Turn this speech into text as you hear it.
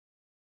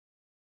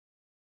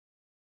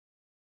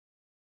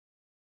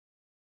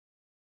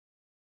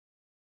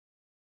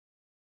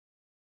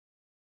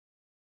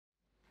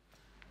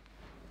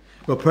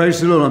Well, praise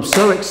the Lord. I'm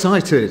so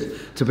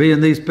excited to be in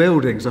these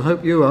buildings. I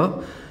hope you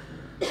are.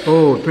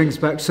 Oh, it brings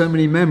back so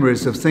many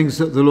memories of things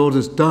that the Lord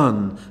has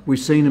done. We've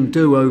seen him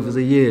do over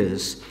the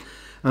years.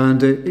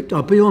 And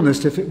I'll be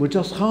honest, if it were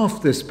just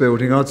half this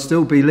building, I'd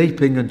still be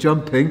leaping and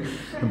jumping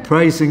and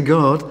praising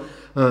God.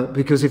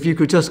 Because if you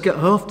could just get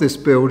half this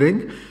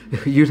building,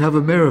 you'd have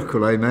a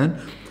miracle, amen?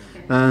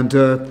 And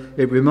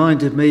it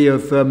reminded me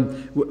of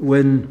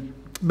when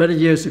many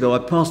years ago I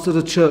pastored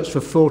a church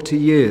for 40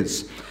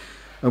 years.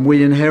 And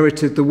we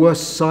inherited the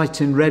worst site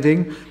in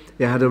Reading.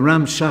 It had a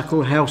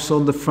ramshackle house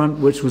on the front,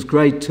 which was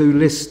grade 2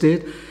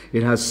 listed.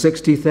 It had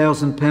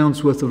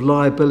 £60,000 worth of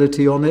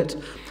liability on it.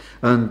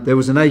 And there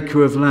was an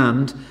acre of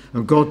land,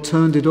 and God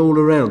turned it all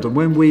around. And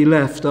when we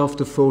left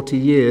after 40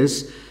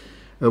 years,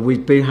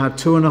 we'd had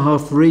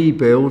 2.5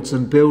 rebuilds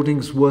and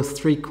buildings worth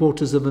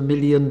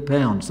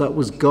 £750,000. That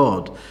was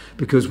God,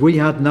 because we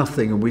had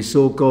nothing, and we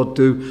saw God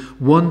do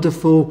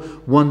wonderful,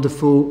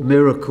 wonderful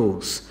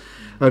miracles.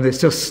 And it's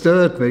just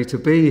stirred me to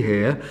be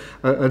here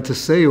and to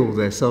see all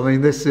this. I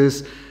mean, this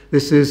is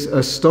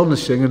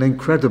astonishing and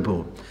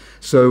incredible.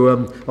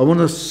 So I want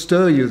to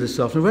stir you this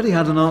afternoon. I already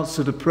had an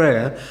answer to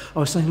prayer. I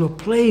was saying, Lord,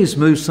 please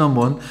move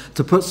someone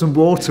to put some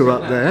water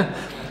up there.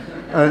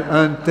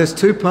 And there's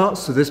two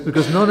parts to this,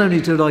 because not only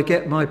did I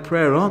get my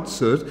prayer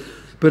answered,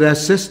 but our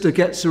sister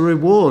gets a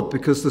reward,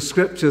 because the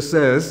scripture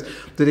says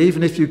that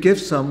even if you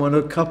give someone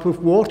a cup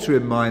of water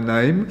in my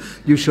name,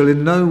 you shall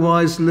in no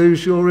wise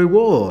lose your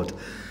reward.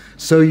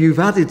 So you've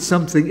added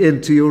something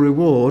into your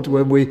reward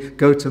when we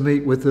go to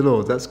meet with the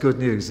Lord. That's good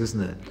news, isn't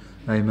it?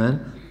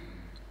 Amen.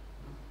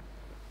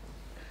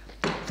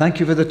 Thank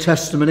you for the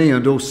testimony,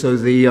 and also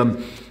the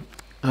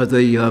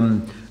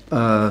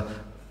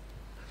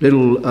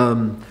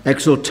little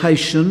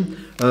exhortation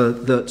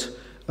that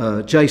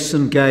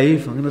Jason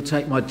gave. I'm going to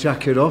take my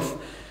jacket off.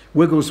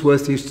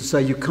 Wigglesworth used to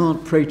say, you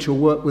can't preach or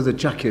work with a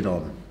jacket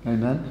on.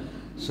 Amen.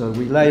 So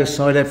we lay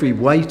aside every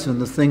weight and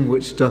the thing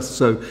which doth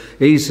so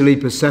easily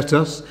beset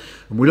us,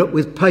 and we look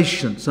with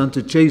patience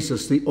unto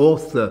Jesus, the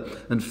author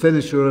and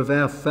finisher of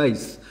our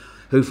faith,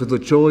 who for the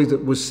joy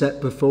that was set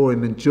before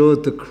him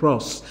endured the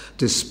cross,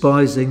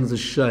 despising the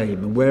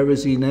shame. And where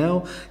is he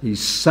now?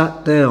 He's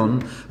sat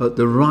down at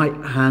the right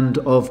hand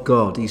of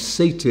God. He's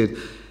seated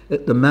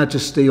at the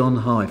majesty on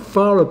high,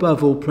 far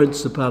above all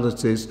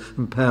principalities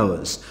and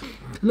powers.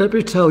 Let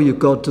me tell you,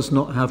 God does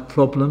not have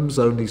problems,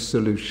 only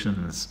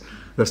solutions.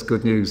 That's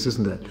good news,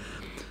 isn't it?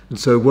 And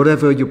so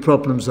whatever your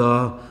problems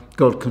are,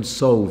 God can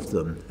solve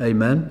them.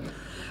 Amen.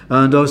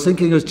 And I was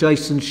thinking, as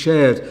Jason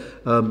shared,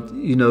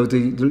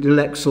 the little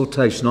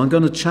exhortation, I'm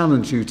going to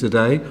challenge you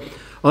today.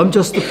 I'm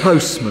just the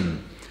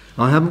postman.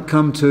 I haven't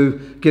come to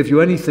give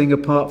you anything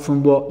apart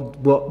from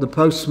what the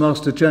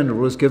Postmaster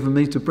General has given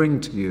me to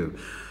bring to you.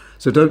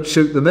 So don't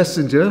shoot the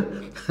messenger,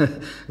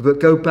 but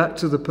go back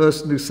to the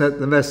person who sent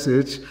the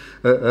message.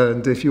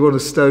 And if you want to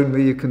stone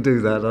me, you can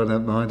do that. I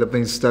don't mind. I've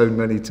been stoned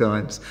many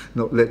times,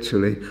 not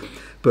literally.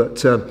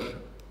 But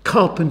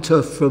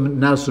carpenter from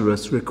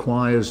Nazareth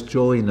requires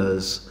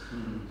joiners.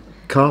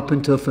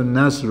 Carpenter from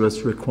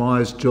Nazareth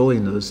requires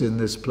joiners in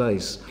this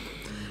place.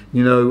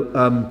 You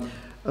know,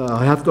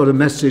 I have got a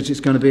message. It's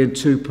going to be in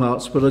 2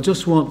 parts, but I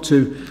just want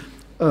to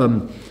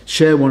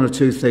share 1 or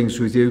 2 things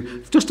with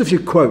you. Just a few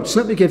quotes.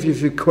 Let me give you a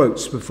few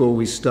quotes before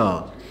we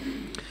start.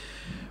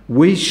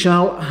 We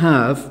shall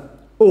have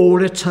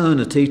all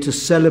eternity to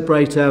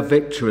celebrate our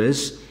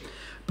victories,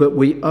 but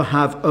we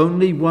have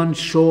only 1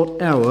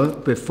 short hour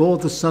before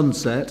the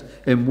sunset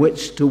in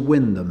which to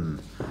win them.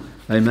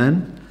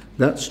 Amen?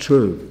 That's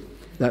true.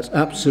 That's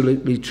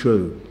absolutely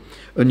true.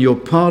 And you're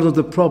part of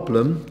the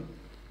problem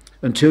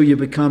until you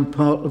become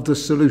part of the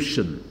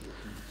solution.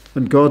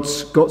 And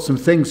God's got some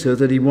things here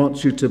that he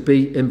wants you to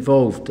be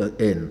involved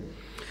in.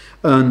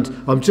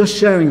 And I'm just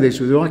sharing these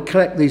with you. I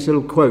collect these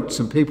little quotes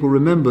and people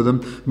remember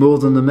them more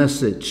than the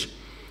message.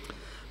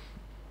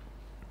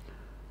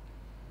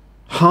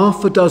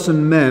 6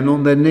 men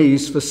on their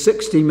knees for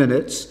 60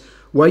 minutes,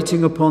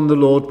 waiting upon the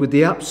Lord with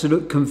the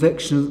absolute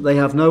conviction that they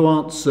have no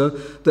answer,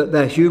 that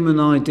their human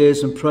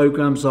ideas and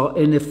programs are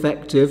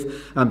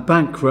ineffective and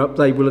bankrupt.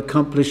 They will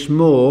accomplish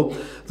more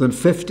than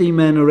 50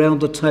 men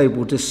around a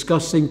table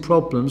discussing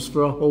problems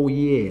for a whole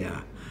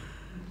year.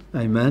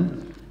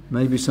 Amen.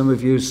 Maybe some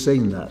of you have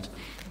seen that.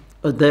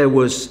 There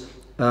was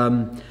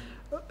another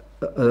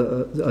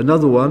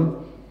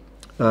one.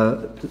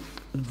 I'll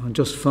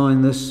just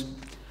find this.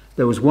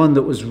 There was one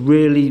that was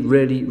really,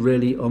 really,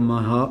 really on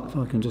my heart. If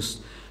I can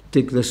just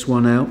dig this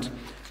one out.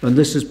 And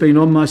this has been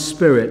on my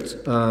spirit.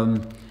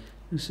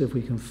 Let's see if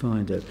we can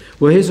find it.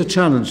 Well, here's a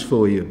challenge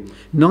for you.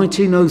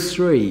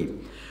 1903,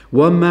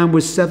 one man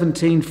with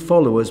 17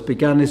 followers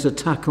began his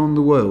attack on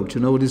the world. Do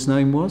you know what his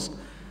name was?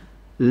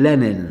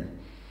 Lenin.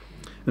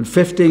 And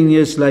 15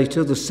 years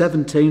later, the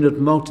 17 had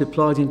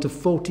multiplied into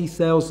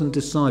 40,000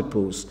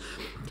 disciples.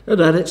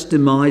 And at its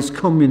demise,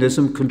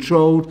 communism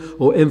controlled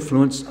or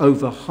influenced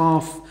over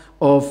half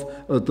of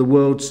the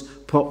world's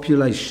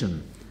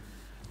population.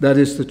 That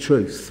is the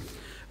truth.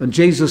 And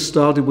Jesus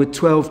started with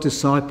 12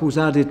 disciples,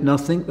 added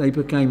nothing. They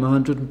became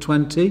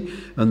 120,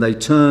 and they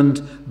turned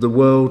the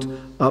world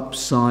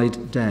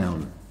upside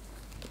down.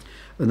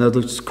 And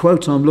the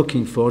quote I'm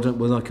looking for, I don't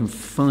know whether I can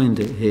find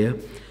it here.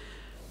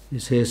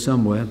 It's here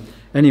somewhere.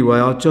 Anyway,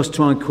 I'll just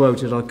try and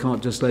quote it. I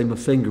can't just lay my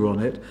finger on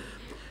it.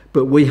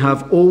 But we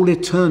have all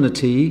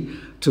eternity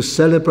to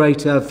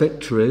celebrate our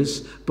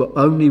victories, but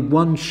only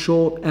one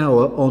short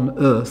hour on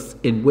earth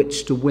in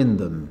which to win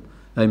them.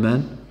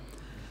 Amen.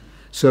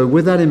 So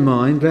with that in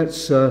mind,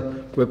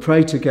 we'll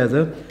pray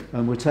together,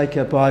 and we'll take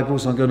our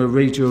Bibles. I'm going to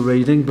read you a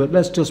reading, but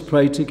let's just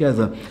pray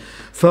together.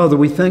 Father,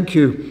 we thank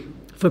you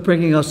for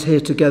bringing us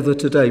here together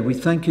today. We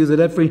thank you that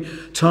every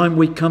time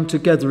we come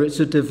together, it's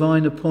a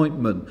divine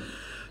appointment.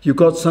 You've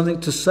got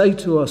something to say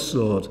to us,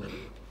 Lord.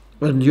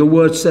 And your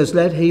word says,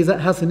 let he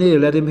that hath an ear,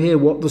 let him hear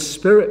what the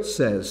Spirit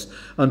says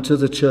unto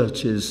the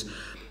churches.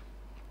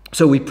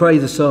 So we pray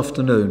this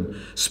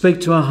afternoon, speak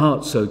to our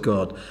hearts, O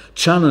God.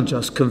 Challenge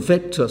us,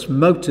 convict us,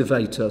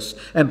 motivate us,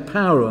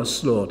 empower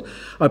us, Lord.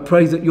 I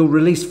pray that you'll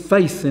release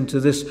faith into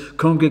this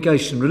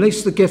congregation.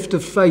 Release the gift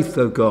of faith,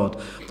 O God,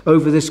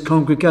 over this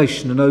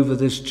congregation and over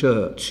this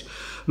church.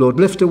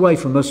 Lord, lift away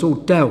from us all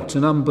doubt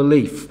and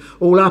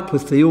unbelief, all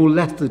apathy, all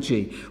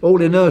lethargy,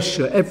 all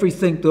inertia,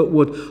 everything that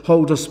would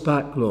hold us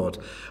back, Lord.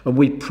 And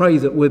we pray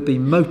that we'll be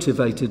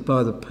motivated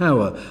by the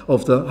power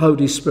of the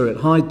Holy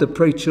Spirit. Hide the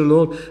preacher,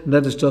 Lord, and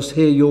let us just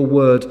hear your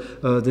word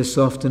this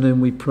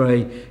afternoon, we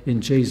pray in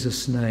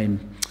Jesus'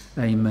 name.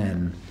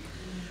 Amen.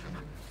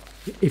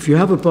 If you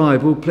have a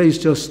Bible, please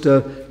just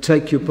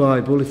take your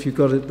Bible, if you've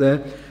got it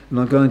there, and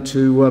I'm going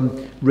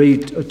to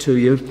read to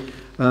you.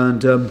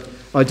 And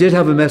I did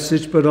have a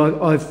message, but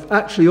I've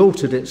actually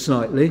altered it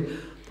slightly.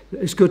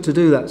 It's good to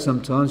do that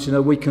sometimes. You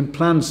know, we can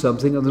plan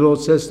something and the Lord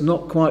says,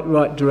 not quite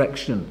right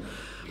direction.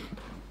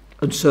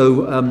 And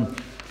so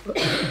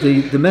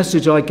the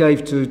message I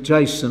gave to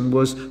Jason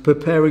was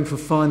preparing for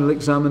final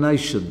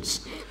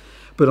examinations.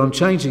 But I'm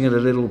changing it a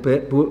little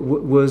bit,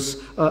 was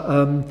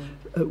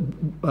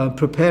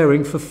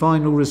preparing for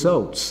final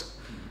results.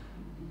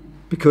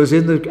 Because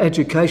in the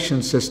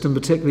education system,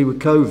 particularly with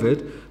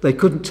COVID, they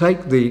couldn't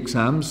take the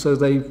exams, so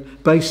they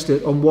based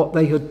it on what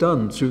they had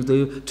done through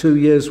the 2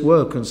 years'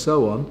 work and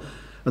so on.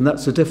 And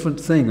that's a different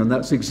thing, and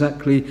that's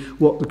exactly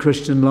what the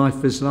Christian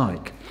life is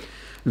like.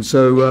 And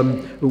so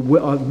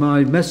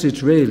my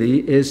message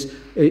really is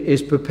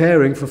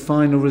preparing for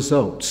final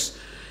results.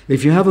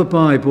 If you have a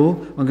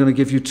Bible, I'm going to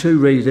give you two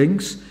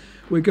readings.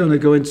 We're going to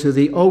go into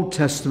the Old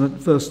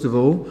Testament first of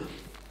all.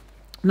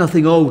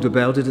 Nothing old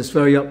about it, it's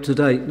very up to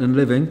date and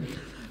living.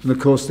 And of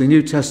course the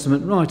New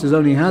Testament writers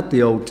only had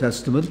the Old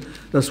Testament,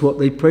 that's what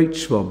they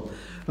preached from.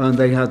 And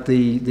they had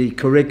the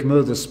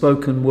kerygma, the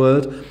spoken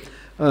word.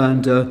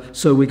 And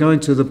so we're going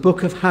to the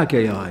book of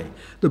Haggai,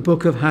 the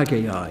book of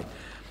Haggai.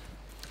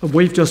 And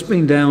we've just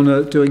been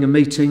down doing a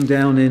meeting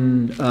down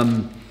in,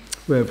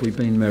 where have we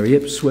been, Mary?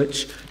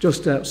 Ipswich,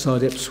 just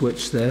outside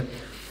Ipswich there.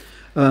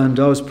 And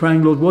I was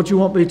praying, Lord, what do you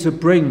want me to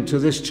bring to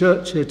this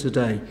church here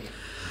today?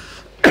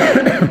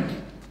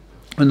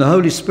 And the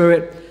Holy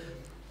Spirit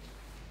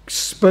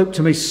spoke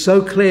to me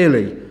so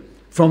clearly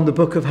from the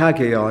book of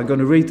Haggai. I'm going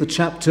to read the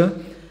chapter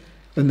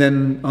and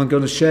then I'm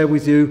going to share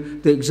with you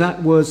the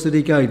exact words that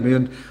he gave me.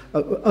 And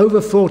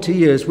over 40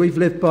 years we've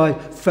lived by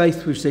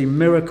faith. We've seen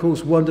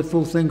miracles,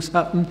 wonderful things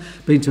happen,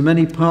 been to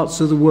many parts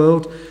of the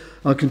world.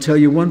 I can tell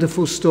you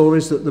wonderful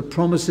stories that the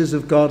promises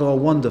of God are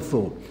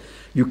wonderful.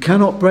 You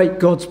cannot break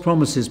God's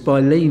promises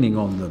by leaning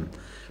on them.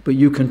 But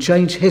you can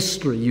change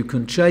history, you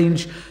can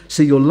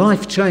see your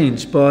life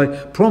changed by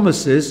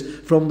promises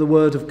from the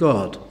Word of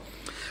God.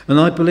 And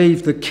I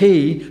believe the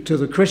key to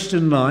the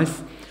Christian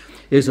life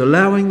is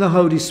allowing the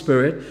Holy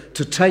Spirit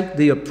to take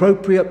the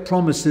appropriate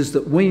promises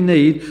that we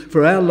need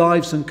for our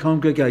lives and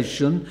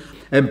congregation,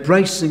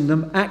 embracing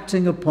them,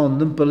 acting upon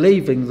them,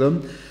 believing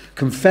them,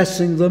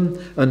 confessing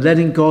them, and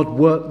letting God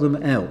work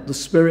them out. The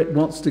Spirit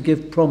wants to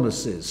give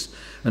promises.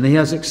 And he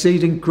has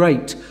exceeding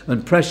great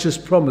and precious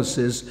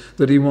promises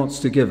that he wants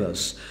to give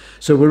us.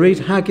 So we'll read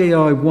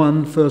Haggai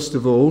 1 first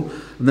of all,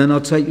 and then I'll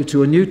take you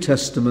to a New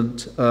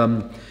Testament,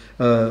 a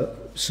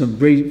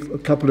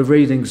couple of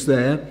readings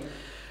there.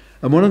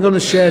 And what I'm going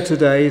to share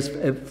today is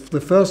the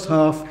first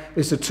half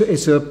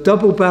is a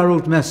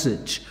double-barreled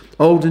message,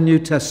 Old and New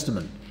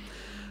Testament.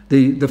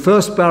 The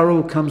first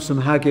barrel comes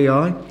from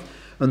Haggai,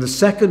 and the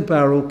second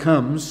barrel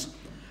comes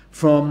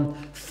from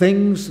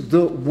things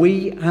that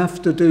we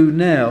have to do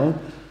now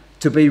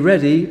to be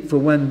ready for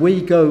when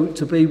we go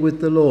to be with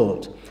the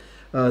Lord.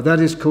 That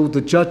is called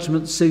the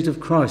judgment seat of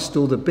Christ,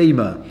 or the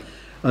Bema.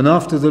 And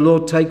after the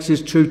Lord takes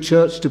his true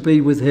church to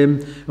be with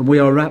him and we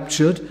are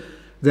raptured,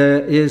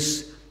 there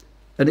is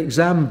an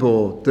exam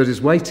board that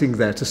is waiting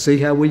there to see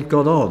how we've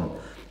got on.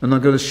 And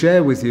I'm going to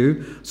share with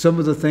you some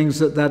of the things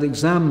that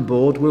exam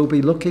board will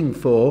be looking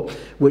for,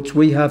 which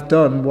we have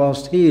done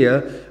whilst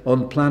here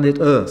on planet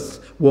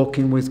Earth,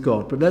 walking with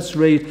God. But let's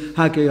read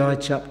Haggai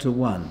chapter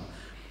 1.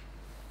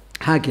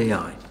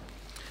 Haggai.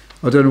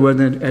 I don't know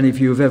whether any of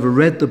you have ever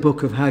read the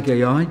book of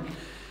Haggai,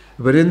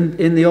 but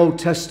in the Old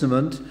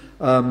Testament,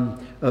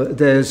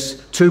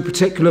 There's two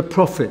particular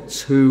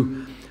prophets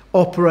who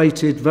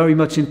operated very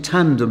much in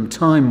tandem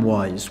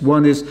time-wise.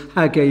 One is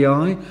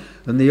Haggai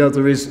and the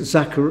other is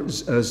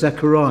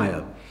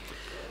Zechariah.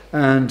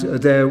 And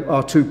there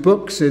are two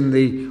books in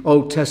the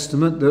Old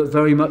Testament that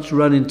very much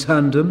run in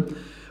tandem.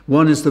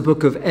 One is the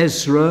book of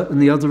Ezra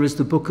and the other is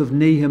the book of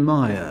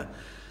Nehemiah.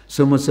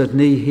 Someone said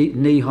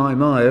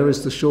Nehemiah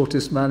is the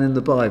shortest man in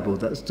the Bible.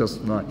 That's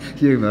just my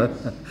humour.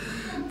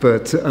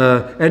 But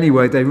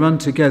anyway, they run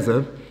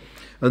together,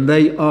 and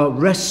they are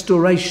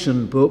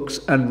restoration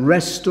books and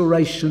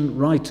restoration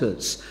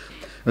writers.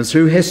 And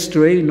through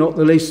history, not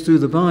the least through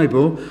the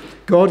Bible,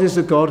 God is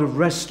a God of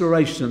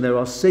restoration. There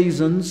are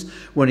seasons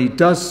when he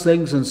does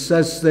things and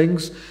says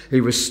things. He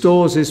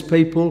restores his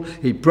people.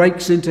 He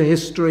breaks into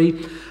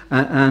history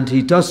and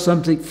he does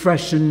something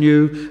fresh and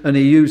new. And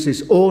he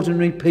uses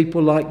ordinary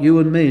people like you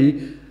and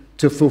me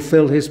to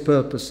fulfill his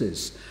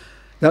purposes.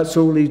 That's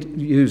all he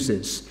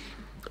uses.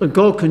 And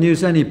God can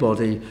use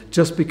anybody.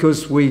 Just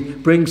because we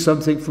bring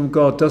something from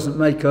God doesn't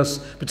make us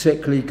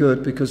particularly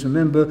good. Because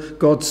remember,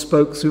 God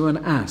spoke through an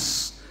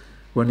ass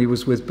when he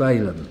was with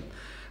Balaam.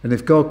 And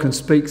if God can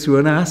speak through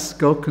an ass,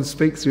 God can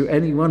speak through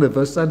any one of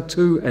us and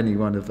to any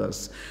one of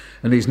us.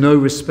 And he's no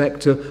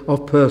respecter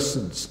of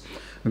persons.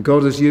 And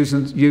God has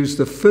used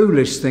the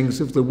foolish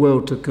things of the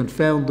world to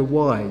confound the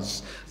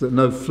wise, that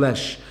no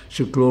flesh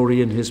should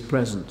glory in his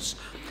presence.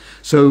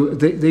 So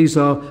these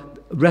are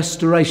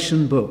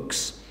restoration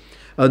books.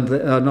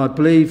 And I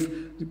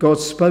believe God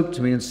spoke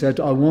to me and said,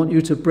 I want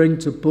you to bring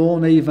to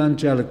Bourne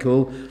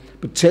Evangelical,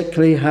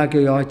 particularly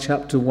Haggai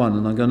chapter 1.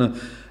 And I'm going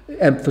to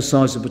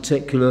emphasize a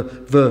particular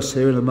verse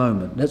here in a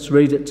moment. Let's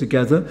read it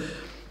together.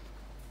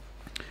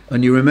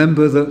 And you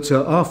remember that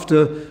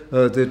after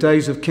the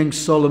days of King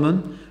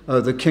Solomon,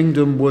 the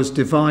kingdom was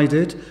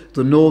divided,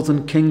 the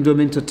northern kingdom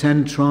into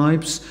 10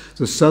 tribes,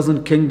 the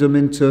southern kingdom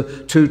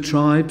into 2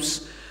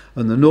 tribes,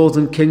 and the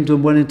northern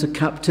kingdom went into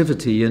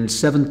captivity in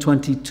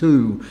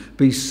 722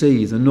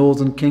 BC, the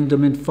northern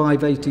kingdom in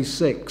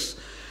 586.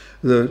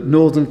 The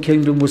northern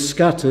kingdom was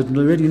scattered and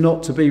really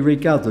not to be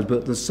regathered,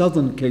 but the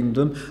southern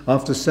kingdom,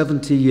 after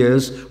 70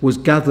 years, was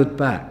gathered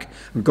back.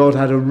 And God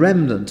had a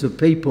remnant of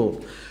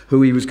people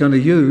who he was going to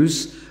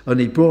use, and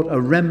he brought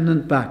a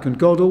remnant back. And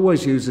God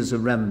always uses a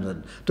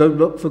remnant. Don't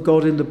look for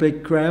God in the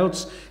big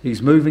crowds.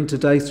 He's moving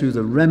today through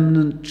the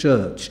remnant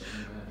church.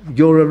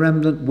 You're a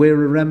remnant,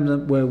 we're a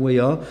remnant where we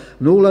are.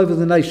 And all over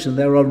the nation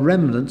there are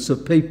remnants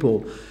of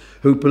people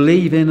who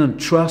believe in and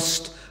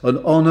trust and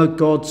honour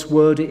God's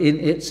word in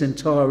its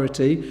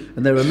entirety.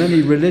 And there are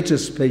many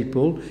religious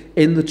people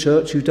in the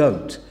church who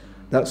don't.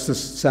 That's the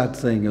sad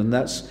thing, and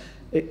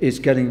it's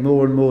getting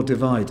more and more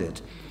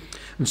divided.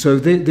 And so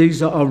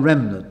these are our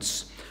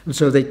remnants. And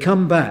so they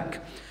come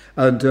back,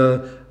 and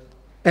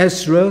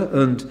Ezra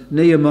and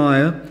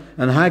Nehemiah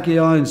and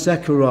Haggai and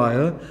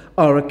Zechariah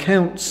are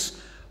accounts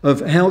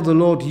of how the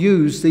Lord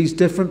used these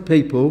different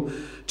people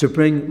to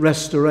bring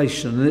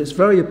restoration. And it's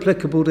very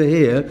applicable to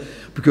here,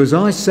 because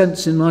I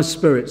sense in my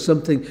spirit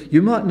something.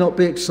 You might not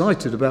be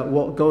excited about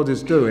what God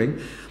is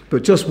doing,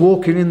 but just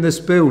walking in this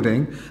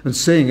building and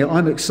seeing it,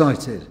 I'm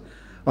excited.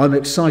 I'm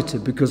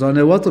excited because I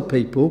know other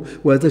people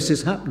where this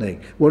is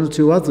happening. 1 or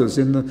 2 others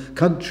in the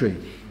country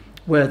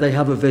where they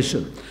have a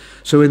vision.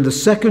 So in the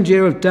 2nd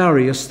year of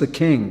Darius the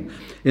king,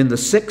 in the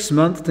 6th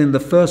month, in the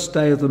 1st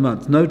day of the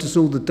month. Notice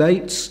all the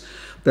dates.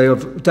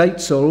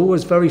 Dates are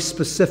always very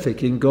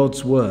specific in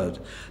God's word.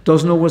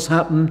 Doesn't always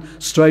happen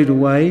straight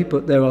away,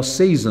 but there are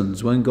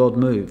seasons when God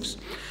moves.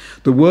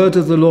 The word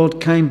of the Lord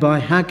came by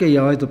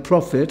Haggai the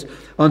prophet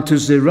unto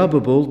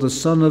Zerubbabel the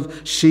son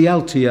of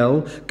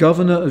Shealtiel,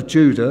 governor of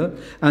Judah,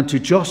 and to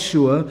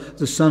Joshua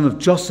the son of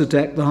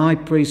Josedech the high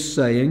priest,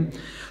 saying,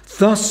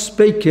 Thus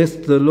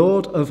speaketh the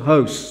Lord of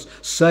hosts,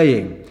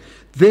 saying,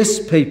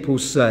 This people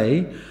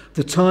say,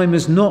 the time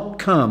is not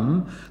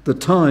come, the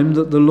time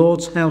that the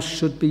Lord's house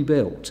should be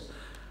built.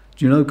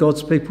 Do you know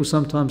God's people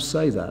sometimes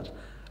say that?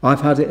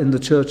 I've had it in the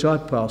church I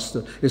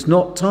pastor. It's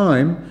not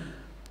time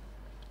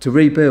to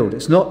rebuild.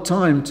 It's not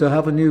time to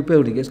have a new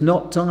building. It's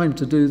not time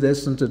to do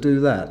this and to do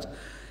that.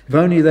 If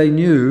only they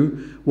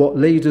knew what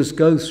leaders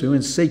go through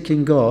in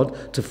seeking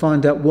God to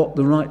find out what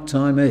the right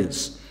time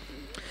is.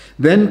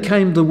 Then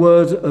came the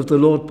word of the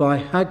Lord by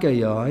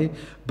Haggai,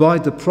 by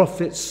the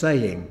prophet,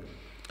 saying,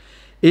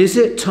 Is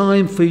it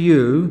time for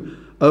you,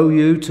 O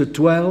you, to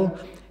dwell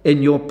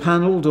in your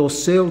panelled or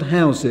sealed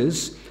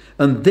houses,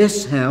 and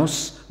this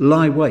house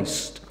lie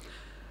waste?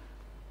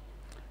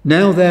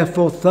 Now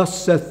therefore,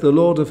 thus saith the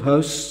Lord of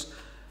hosts,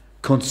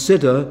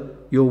 consider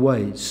your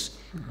ways.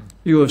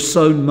 You have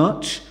sown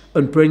much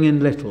and bring in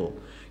little.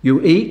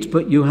 You eat,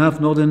 but you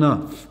have not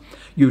enough.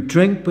 You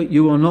drink, but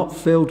you are not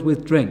filled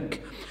with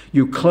drink.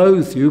 You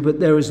clothe you,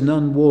 but there is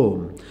none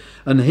warm.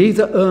 And he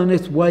that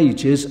earneth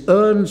wages,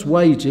 earns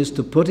wages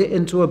to put it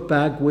into a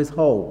bag with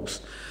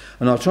holes.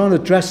 And I'll try and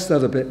address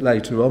that a bit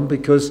later on,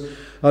 because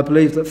I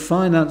believe that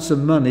finance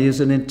and money is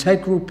an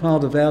integral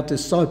part of our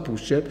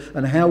discipleship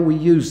and how we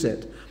use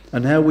it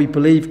and how we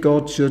believe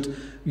God should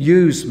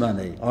use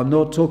money. I'm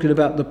not talking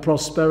about the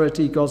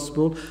prosperity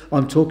gospel.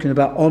 I'm talking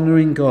about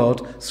honouring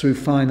God through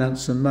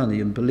finance and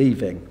money and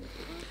believing.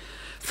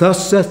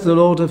 Thus saith the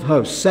Lord of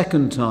hosts,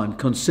 second time,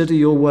 consider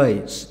your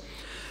ways.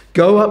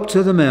 Go up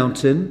to the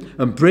mountain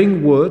and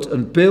bring wood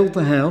and build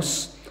the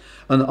house,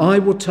 and I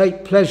will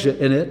take pleasure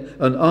in it,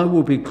 and I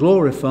will be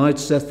glorified,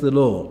 saith the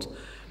Lord.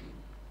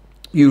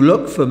 You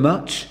looked for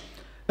much,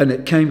 and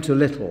it came to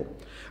little.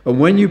 And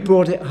when you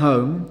brought it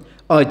home,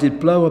 I did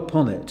blow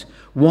upon it.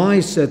 Why,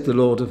 said the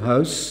Lord of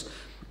hosts?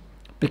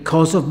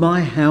 Because of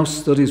my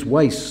house that is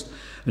waste,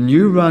 and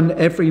you run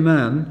every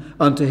man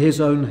unto his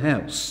own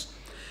house.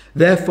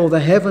 Therefore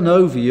the heaven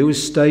over you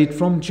is stayed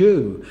from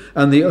dew,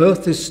 and the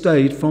earth is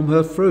stayed from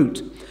her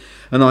fruit.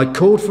 And I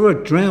called for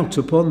a drought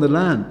upon the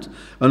land,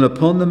 and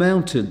upon the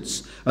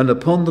mountains, and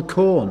upon the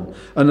corn,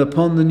 and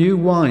upon the new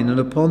wine, and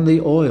upon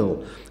the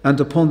oil, and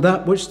upon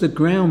that which the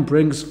ground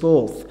brings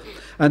forth,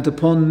 and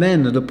upon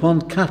men, and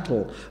upon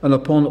cattle, and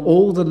upon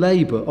all the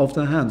labour of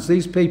the hands.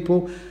 These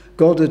people,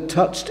 God had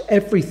touched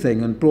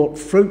everything and brought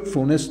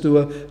fruitfulness to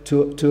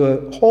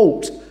a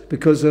halt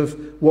because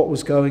of what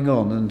was going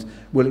on. And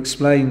we'll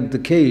explain the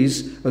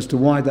keys as to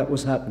why that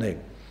was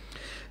happening.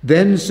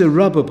 Then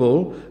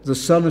Zerubbabel, the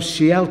son of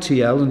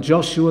Shealtiel, and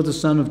Joshua, the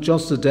son of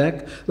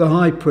Josedek, the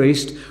high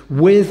priest,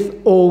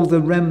 with all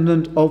the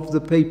remnant of the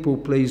people,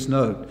 please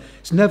note.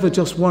 It's never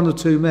just one or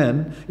two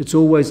men. It's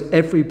always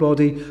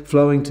everybody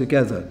flowing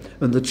together.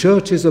 And the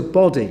church is a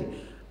body.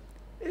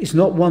 It's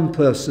not one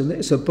person,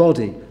 it's a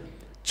body.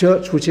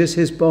 Church, which is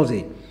his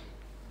body,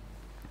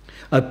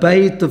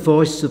 obeyed the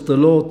voice of the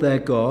Lord their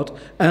God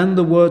and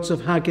the words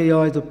of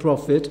Haggai the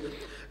prophet,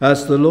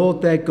 as the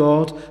Lord their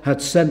God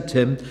had sent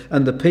him,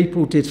 and the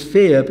people did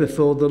fear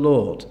before the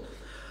Lord.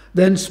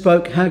 Then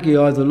spoke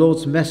Haggai the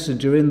Lord's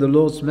messenger in the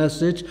Lord's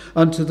message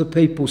unto the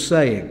people,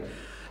 saying,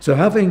 so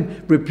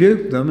having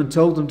rebuked them and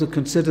told them to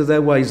consider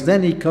their ways,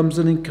 then he comes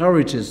and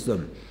encourages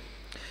them.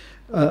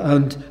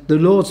 And the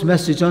Lord's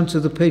message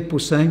unto the people,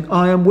 saying,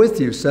 I am with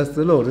you, saith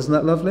the Lord. Isn't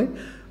that lovely?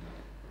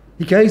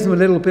 He gave them a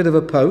little bit of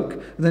a poke,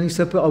 and then he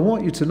said, but I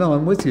want you to know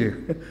I'm with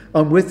you.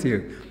 I'm with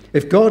you.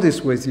 If God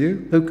is with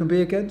you, who can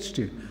be against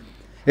you?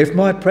 If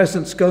my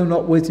presence go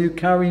not with you,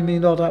 carry me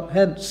not up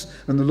hence.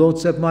 And the Lord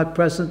said, my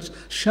presence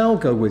shall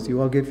go with you,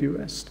 I'll give you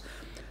rest.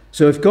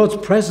 So if God's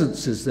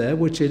presence is there,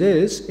 which it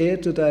is here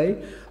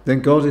today, then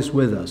God is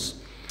with us.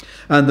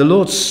 And the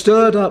Lord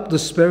stirred up the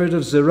spirit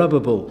of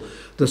Zerubbabel,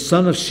 the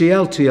son of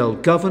Shealtiel,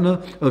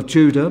 governor of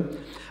Judah,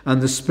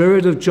 and the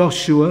spirit of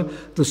Joshua,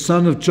 the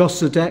son of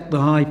Josedek,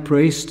 the high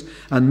priest,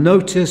 and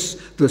notice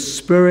the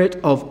spirit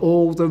of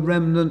all the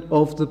remnant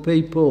of the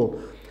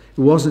people.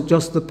 It wasn't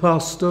just the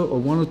pastor or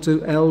one or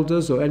two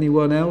elders or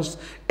anyone else.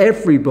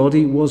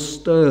 Everybody was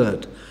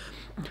stirred.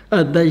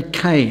 And they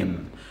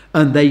came,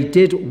 and they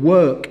did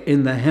work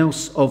in the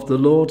house of the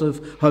Lord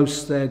of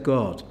hosts their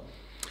God.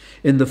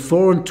 In the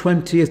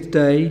 24th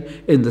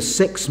day, in the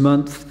 6th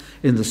month,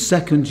 in the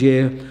 2nd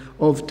year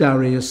of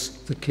Darius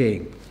the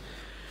king.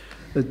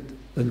 And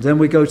then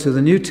we go to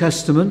the New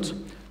Testament,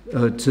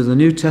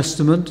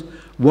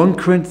 1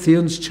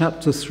 Corinthians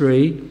chapter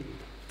 3,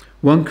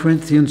 1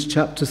 Corinthians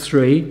chapter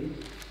 3,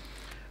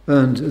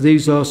 and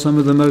these are some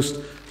of the most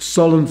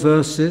solemn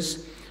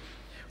verses.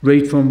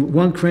 Read from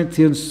 1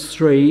 Corinthians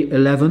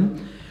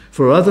 3:11.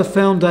 For other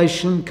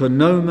foundation can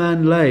no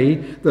man lay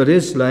that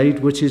is laid,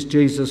 which is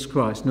Jesus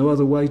Christ. No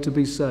other way to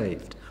be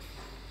saved.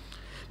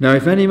 Now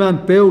if any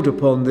man build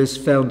upon this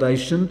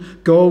foundation,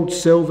 gold,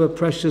 silver,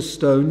 precious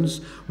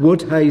stones,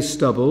 wood, hay,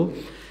 stubble,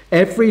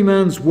 every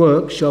man's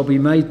work shall be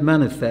made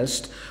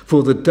manifest,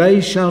 for the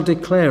day shall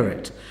declare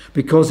it,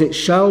 because it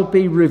shall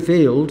be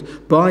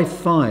revealed by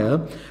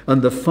fire,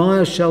 and the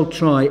fire shall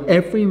try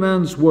every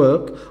man's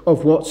work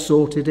of what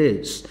sort it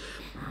is.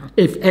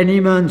 If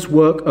any man's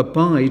work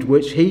abide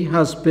which he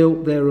has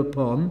built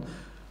thereupon,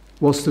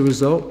 what's the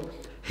result?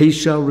 He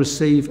shall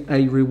receive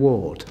a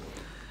reward.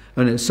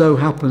 And it so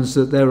happens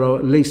that there are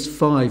at least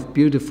 5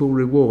 beautiful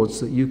rewards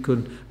that you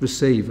can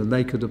receive, and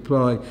they could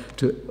apply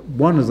to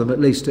one of them, at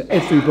least to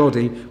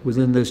everybody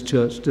within this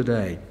church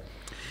today.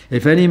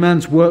 If any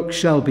man's work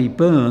shall be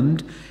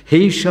burned,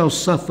 he shall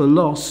suffer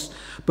loss,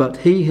 but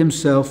he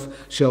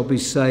himself shall be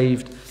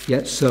saved,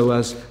 yet so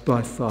as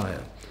by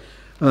fire.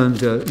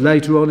 And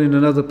later on in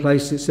another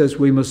place it says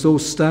we must all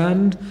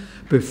stand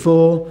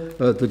before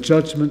the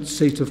judgment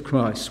seat of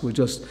Christ. We'll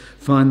just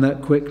find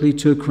that quickly.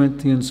 2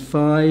 Corinthians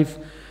 5.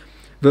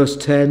 Verse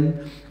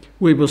 10,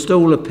 we must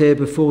all appear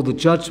before the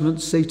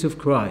judgment seat of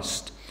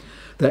Christ,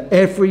 that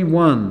every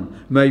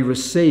one may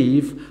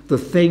receive the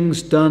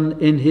things done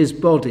in his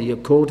body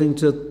according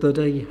to that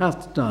he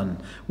hath done,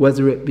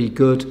 whether it be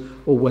good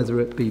or whether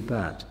it be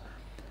bad.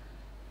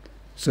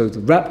 So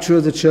the rapture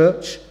of the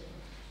church,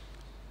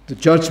 the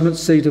judgment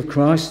seat of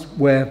Christ,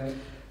 where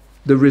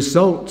the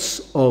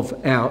results of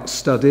our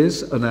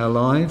studies and our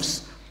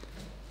lives,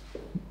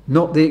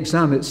 not the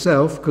exam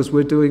itself, because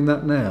we're doing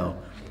that now.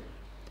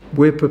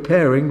 We're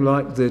preparing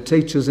like the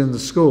teachers in the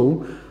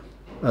school,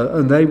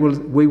 and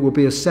we will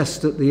be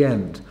assessed at the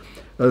end.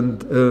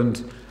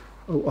 And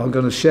I'm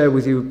going to share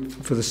with you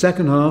for the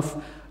second half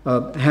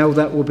how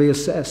that will be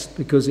assessed,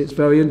 because it's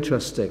very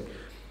interesting.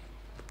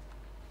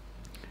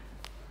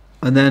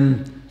 And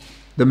then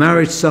the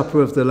marriage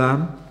supper of the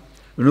Lamb,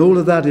 and all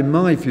of that, in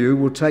my view,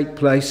 will take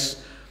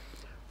place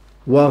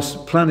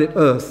whilst planet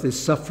Earth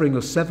is suffering a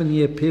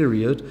 7-year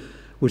period,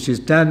 which is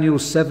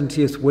Daniel's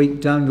 70th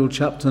week, Daniel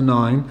chapter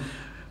 9,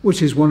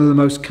 which is one of the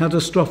most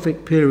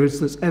catastrophic periods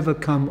that's ever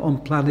come on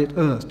planet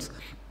Earth,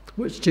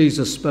 which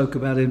Jesus spoke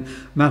about in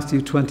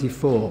Matthew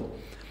 24.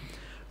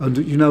 And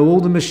you know,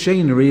 all the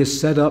machinery is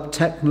set up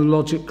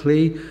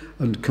technologically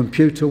and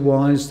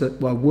computer-wise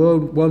that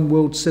one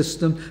world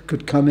system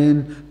could come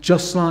in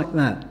just like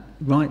that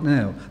right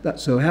now.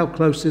 So how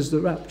close is the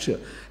rapture?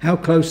 How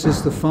close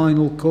is the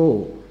final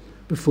call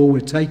before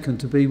we're taken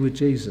to be with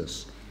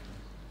Jesus?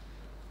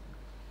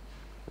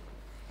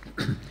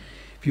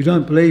 If you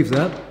don't believe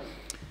that,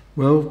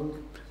 well,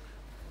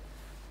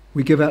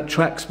 we give out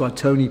tracts by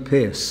Tony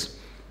Pierce,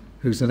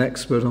 who's an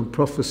expert on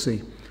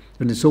prophecy.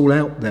 And it's all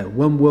out there.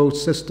 One world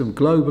system,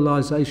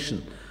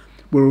 globalization.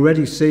 We're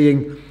already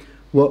seeing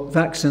what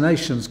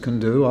vaccinations can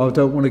do. I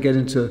don't want to get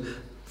into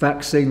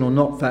vaccine or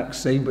not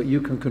vaccine, but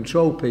you can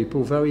control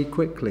people very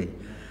quickly,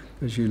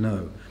 as you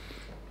know.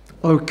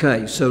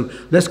 Okay, so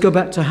let's go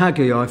back to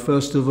Haggai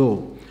first of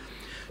all.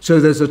 So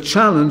there's a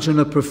challenge and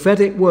a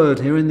prophetic word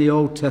here in the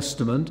Old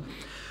Testament,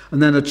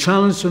 and then a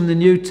challenge from the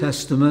New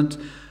Testament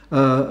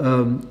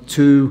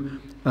to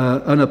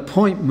an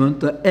appointment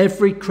that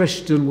every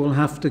Christian will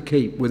have to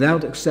keep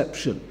without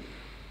exception.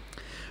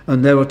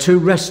 And there are 2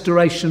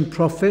 restoration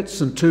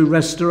prophets and 2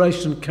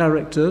 restoration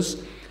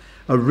characters,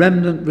 a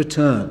remnant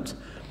returned.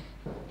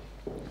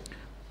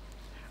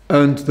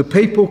 And the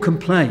people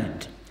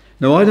complained.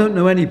 Now, I don't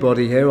know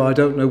anybody here. I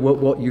don't know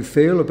what you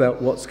feel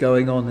about what's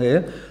going on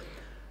here.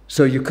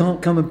 So you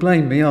can't come and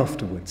blame me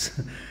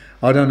afterwards.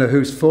 I don't know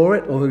who's for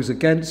it or who's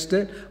against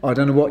it. I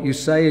don't know what you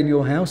say in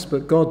your house,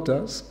 but God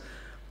does.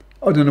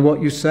 I don't know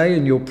what you say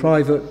in your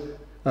private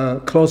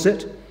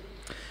closet.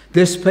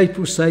 This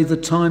people say the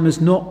time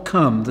has not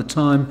come, the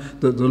time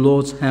that the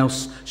Lord's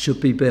house should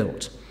be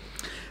built.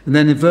 And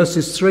then in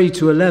verses 3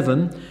 to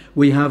 11,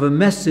 we have a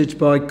message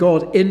by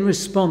God in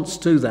response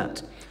to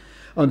that.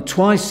 And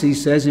twice he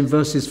says in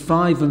verses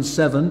 5 and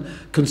 7,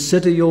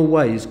 consider your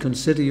ways,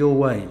 consider your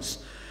ways.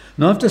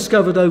 And I've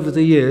discovered over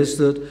the years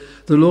that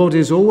the Lord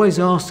is always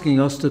asking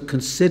us to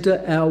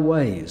consider our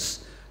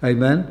ways.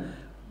 Amen.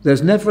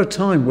 There's never a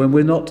time when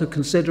we're not to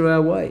consider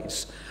our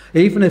ways.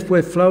 Even if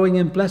we're flowing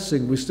in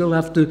blessing, we still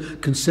have to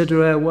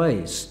consider our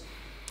ways.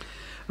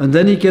 And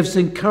then he gives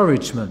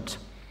encouragement.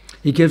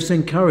 He gives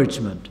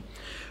encouragement.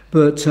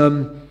 But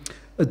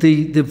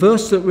the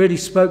verse that really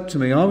spoke to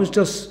me, I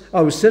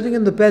was sitting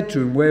in the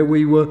bedroom where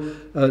we were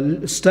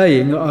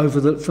staying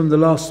from the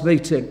last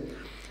meeting.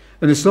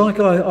 And it's like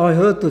I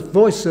heard the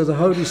voice of the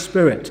Holy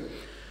Spirit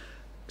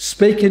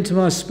speak into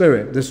my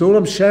spirit. That's all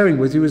I'm sharing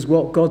with you is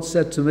what God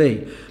said to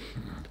me.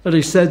 And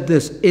he said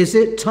this, is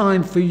it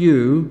time for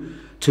you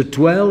to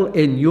dwell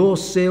in your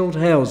sealed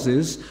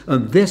houses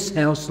and this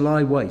house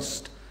lie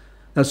waste?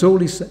 That's all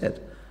he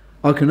said.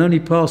 I can only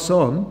pass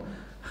on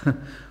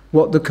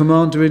what the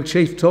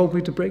commander-in-chief told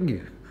me to bring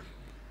you.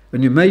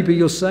 And maybe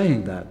you're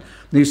saying that.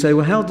 And you say,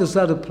 well, how does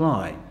that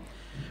apply?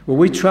 Well,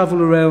 we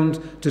travel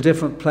around to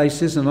different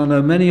places, and I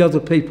know many other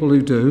people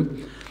who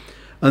do.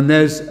 And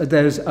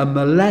there's a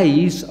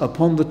malaise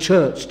upon the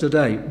church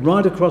today,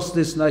 right across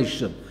this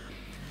nation.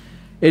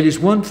 It is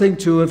one thing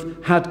to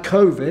have had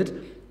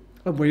COVID,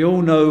 and we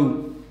all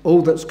know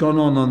all that's gone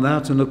on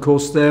that, and of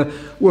course there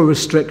were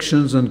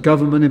restrictions and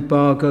government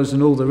embargoes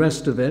and all the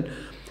rest of it.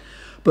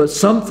 But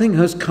something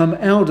has come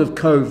out of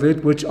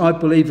COVID which I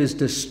believe is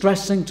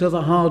distressing to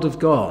the heart of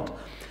God.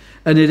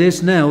 And it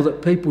is now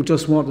that people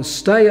just want to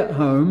stay at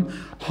home,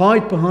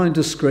 hide behind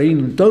a screen,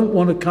 and don't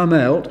want to come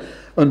out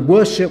and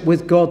worship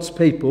with God's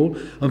people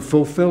and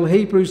fulfill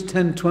Hebrews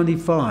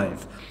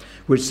 10:25.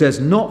 Which says,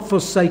 not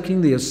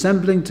forsaking the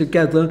assembling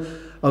together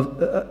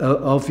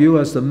of you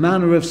as the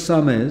manner of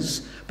some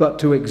is, but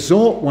to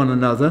exhort one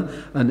another,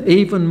 and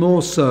even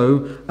more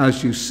so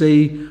as you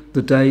see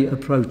the day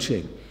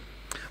approaching.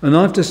 And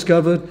I've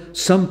discovered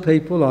some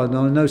people, I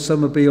know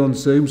some will be on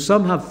Zoom,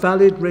 some have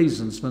valid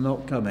reasons for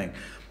not coming.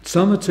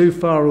 Some are too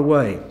far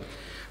away.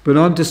 But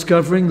I'm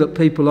discovering that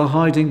people are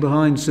hiding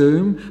behind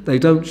Zoom. They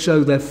don't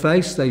show their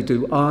face. They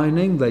do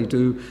ironing. They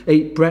do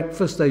eat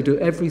breakfast. They do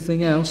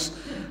everything else.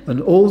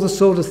 And all the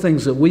sort of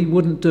things that we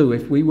wouldn't do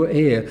if we were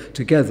here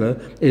together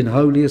in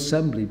holy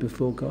assembly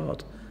before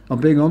God.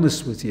 I'm being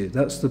honest with you.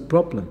 That's the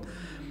problem.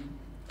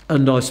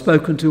 And I've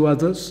spoken to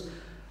others,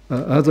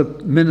 other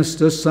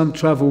ministers. Some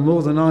travel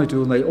more than I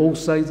do, and they all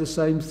say the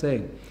same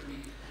thing.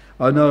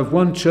 I know of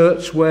one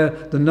church where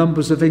the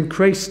numbers have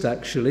increased,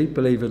 actually,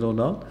 believe it or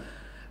not.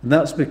 And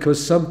that's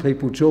because some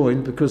people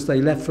joined because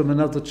they left from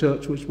another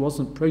church which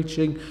wasn't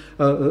preaching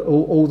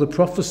all the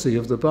prophecy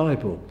of the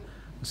Bible.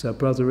 That's our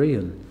brother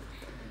Ian.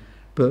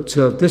 But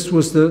this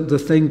was the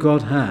thing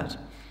God had.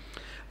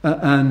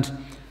 And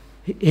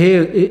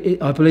here,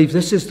 I believe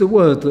this is the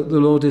word that the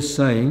Lord is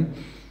saying.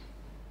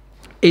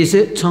 Is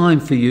it time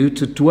for you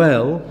to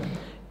dwell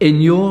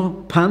in your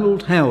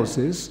panelled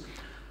houses,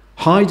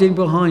 hiding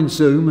behind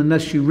Zoom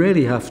unless you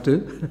really have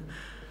to,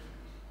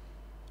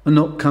 and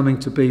not coming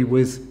to be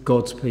with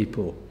God's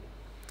people?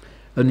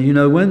 And you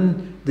know,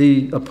 when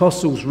the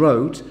apostles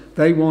wrote,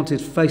 they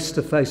wanted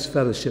face-to-face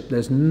fellowship.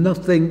 There's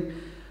nothing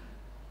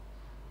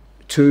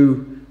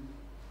to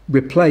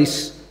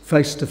replace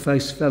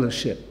face-to-face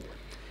fellowship.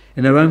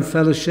 In our own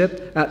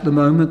fellowship, at the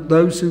moment,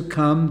 those who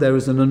come, there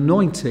is an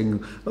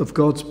anointing of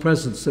God's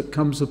presence that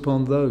comes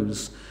upon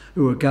those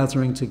who are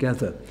gathering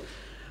together.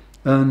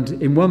 And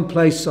in one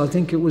place, I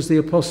think it was the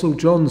Apostle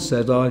John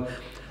said, I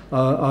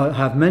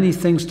have many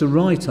things to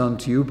write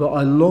unto you, but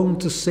I long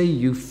to see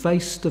you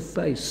face to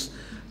face,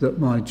 that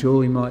my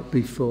joy might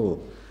be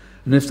full.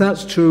 And if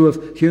that's true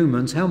of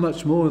humans, how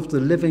much more of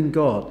the living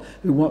God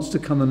who wants to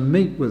come and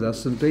meet with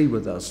us and be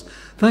with us.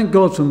 Thank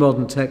God for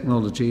modern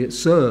technology. It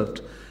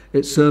serves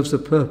a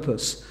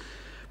purpose.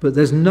 But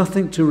there's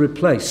nothing to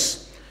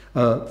replace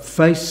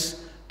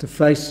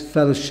face-to-face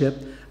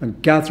fellowship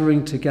and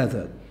gathering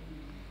together.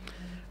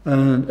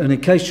 And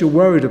in case you're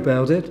worried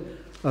about it,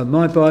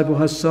 my Bible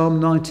has Psalm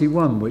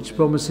 91, which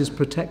promises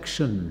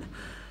protection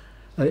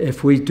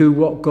if we do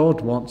what God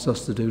wants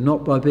us to do,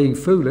 not by being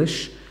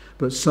foolish,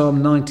 but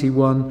Psalm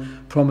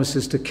 91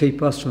 promises to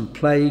keep us from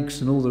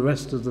plagues and all the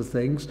rest of the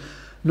things.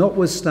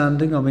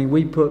 Notwithstanding, I mean,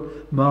 we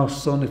put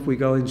masks on if we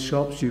go in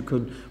shops. You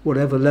can,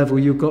 whatever level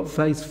you've got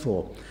faith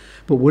for.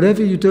 But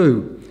whatever you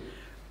do,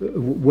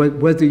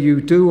 whether you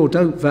do or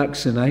don't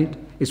vaccinate,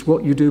 it's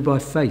what you do by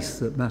faith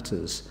that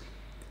matters.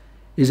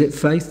 Is it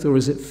faith or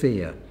is it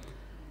fear?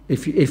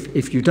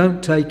 If you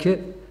don't take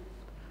it,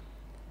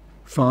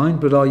 fine,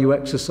 but are you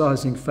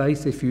exercising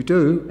faith? If you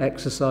do,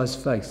 exercise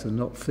faith and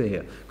not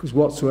fear, because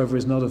whatsoever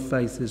is not of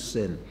faith is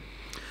sin.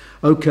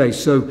 Okay,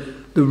 so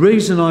the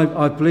reason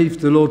I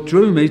believe the Lord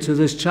drew me to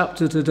this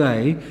chapter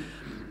today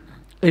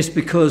is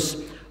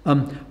because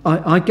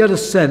I get a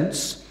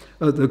sense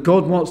that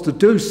God wants to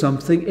do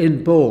something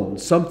in Bourne,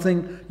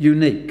 something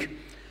unique,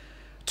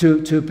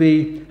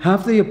 to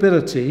have the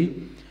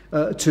ability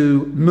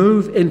to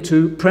move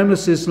into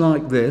premises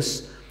like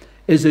this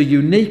is a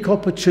unique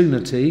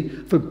opportunity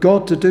for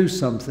God to do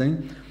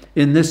something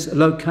in this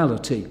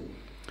locality.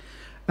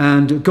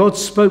 And God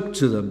spoke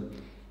to them,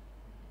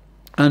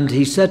 and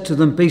he said to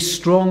them, be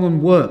strong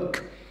and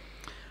work.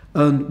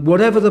 And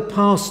whatever the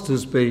past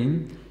has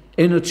been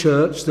in a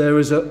church, there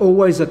is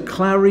always a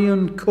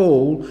clarion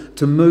call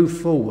to move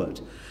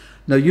forward.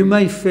 Now, you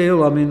may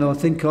feel, I mean, I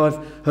think I've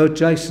heard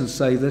Jason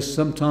say this,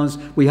 sometimes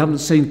we haven't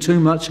seen too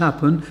much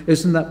happen.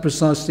 Isn't that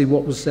precisely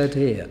what was said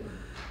here?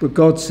 But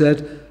God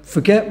said,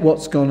 forget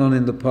what's gone on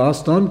in the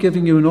past. I'm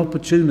giving you an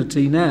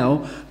opportunity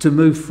now to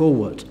move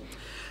forward.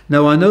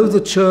 Now, I know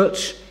the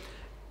church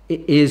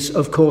is,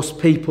 of course,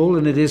 people,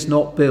 and it is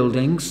not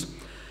buildings.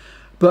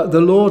 But the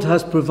Lord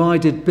has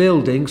provided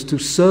buildings to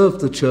serve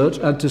the church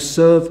and to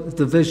serve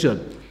the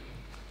vision.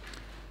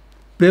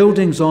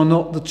 Buildings are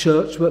not the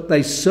church, but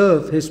they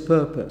serve his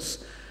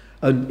purpose.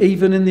 And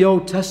even in the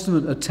Old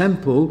Testament, a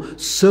temple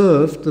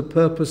served the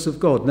purpose of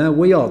God. Now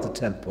we are the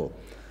temple.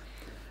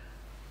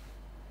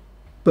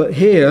 But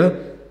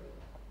here,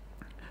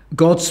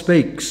 God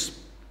speaks.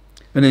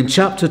 And in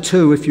chapter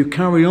 2, if you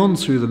carry on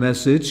through the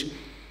message,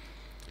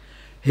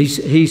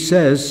 he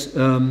says,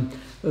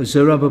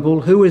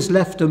 Zerubbabel, who is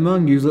left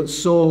among you that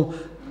saw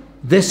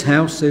this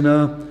house in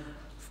her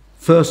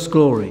first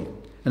glory?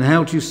 And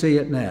how do you see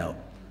it now?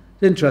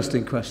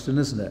 Interesting question,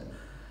 isn't it?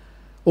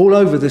 All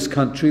over this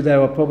country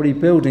there are probably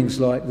buildings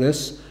like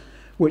this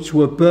which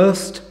were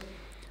birthed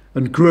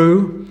and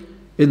grew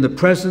in the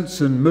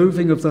presence and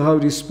moving of the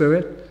Holy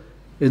Spirit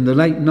in the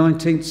late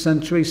 19th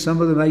century,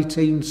 some of them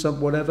 18,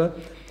 some whatever,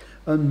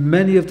 and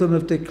many of them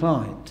have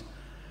declined.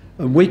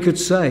 And we could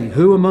say,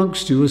 who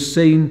amongst you has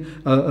seen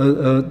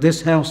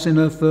this house in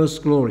her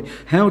first glory?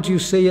 How do you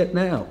see it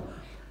now?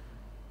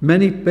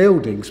 Many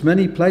buildings,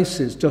 many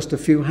places, just a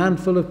few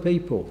handful of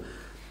people.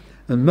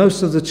 And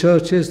most of the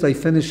churches, they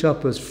finish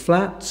up as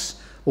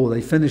flats or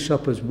they finish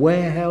up as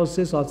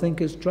warehouses. I think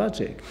it's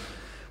tragic,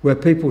 where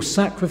people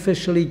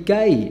sacrificially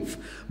gave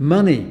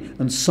money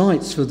and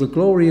sites for the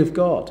glory of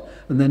God,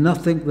 and there's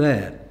nothing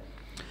there.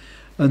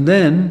 And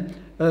then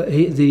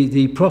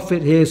the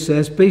prophet here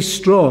says, be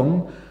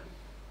strong,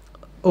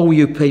 all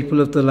you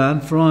people of the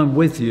land, for I am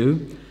with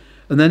you.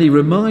 And then he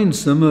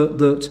reminds them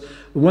that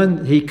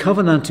when he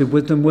covenanted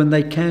with them when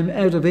they came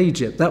out of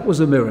Egypt, that was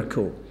a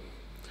miracle.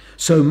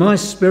 So my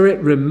spirit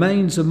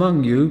remains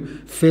among you,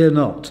 fear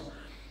not.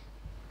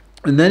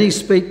 And then he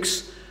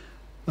speaks,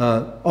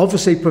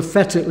 obviously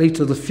prophetically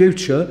to the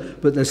future,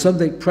 but there's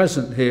something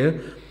present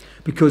here,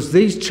 because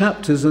these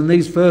chapters and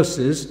these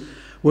verses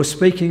were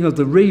speaking of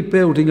the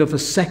rebuilding of a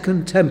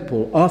second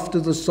temple after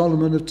the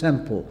Solomon's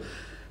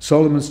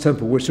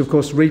temple, which of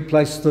course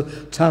replaced the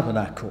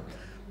tabernacle.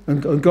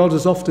 And God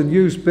has often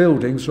used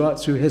buildings right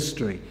through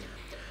history.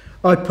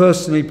 I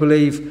personally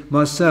believe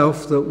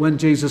myself that when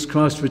Jesus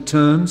Christ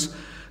returns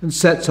and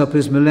sets up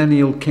his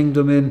millennial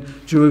kingdom in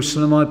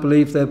Jerusalem, I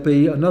believe there'll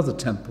be another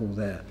temple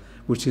there,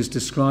 which is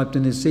described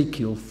in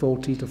Ezekiel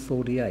 40 to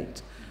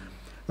 48.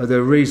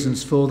 There are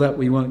reasons for that,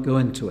 we won't go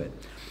into it.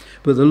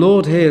 But the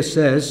Lord here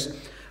says,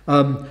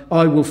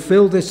 I will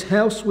fill this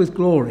house with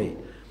glory.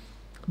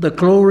 The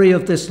glory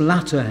of this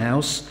latter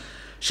house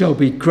shall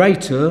be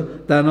greater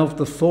than of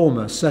the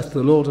former, saith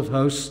the Lord of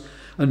hosts,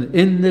 and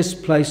in this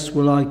place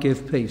will I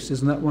give peace.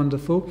 Isn't that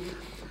wonderful?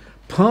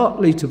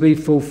 Partly to be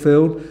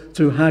fulfilled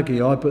through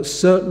Haggai, but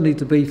certainly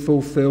to be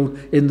fulfilled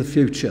in the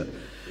future.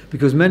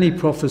 Because many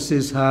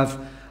prophecies have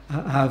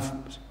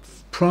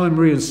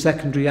primary and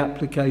secondary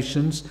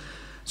applications.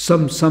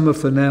 Some are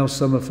for now,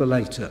 some are for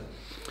later.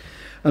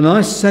 And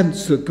I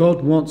sense that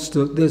God wants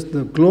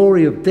the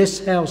glory of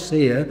this house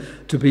here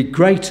to be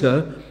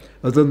greater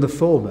than the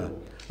former.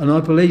 And I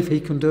believe he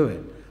can do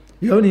it.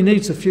 He only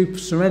needs a few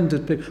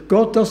surrendered people.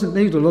 God doesn't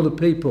need a lot of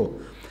people.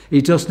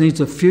 He just needs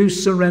a few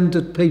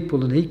surrendered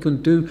people, and he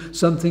can do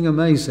something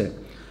amazing.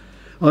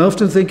 I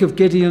often think of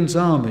Gideon's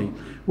army,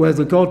 where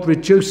the God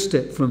reduced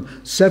it from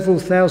several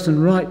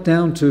thousand right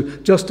down to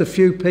just a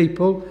few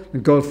people,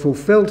 and God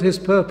fulfilled his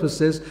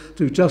purposes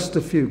through just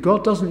a few.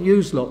 God doesn't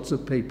use lots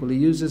of people, he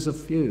uses a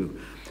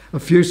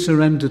few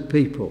surrendered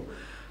people.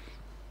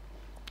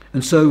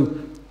 And so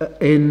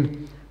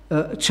in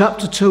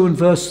chapter 2 and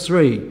verse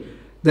 3,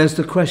 there's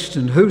the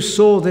question, who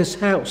saw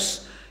this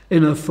house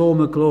in her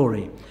former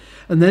glory?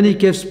 And then he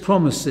gives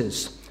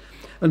promises.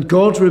 And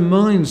God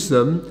reminds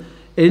them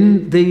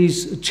in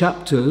these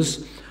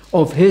chapters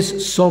of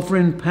his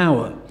sovereign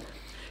power.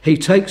 He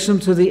takes them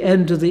to the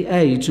end of the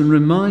age and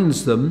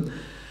reminds them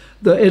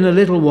that in a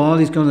little while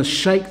he's going to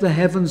shake the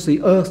heavens,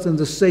 the earth and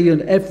the sea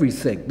and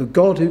everything. The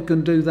God who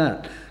can do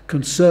that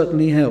can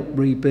certainly help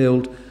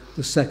rebuild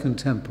the second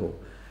temple.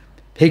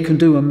 He can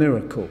do a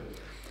miracle.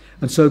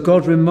 And so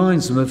God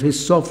reminds them of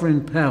his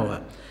sovereign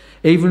power,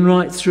 even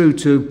right through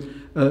to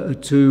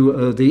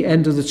the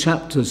end of the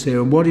chapters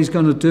here, and what he's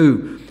going to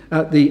do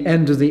at the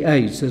end of the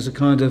age. There's a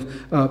kind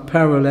of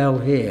parallel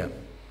here.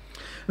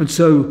 And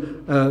so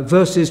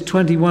verses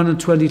 21 and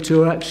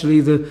 22 are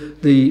actually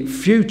the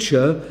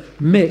future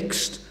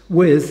mixed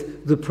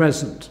with the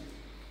present.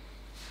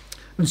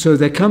 And so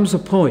there comes a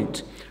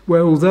point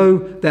where, although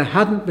there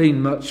hadn't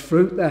been much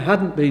fruit, there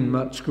hadn't been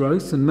much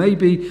growth, and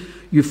maybe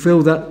you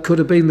feel that could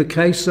have been the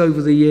case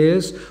over the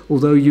years,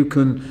 although you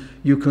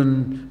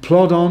can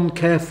plod on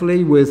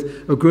carefully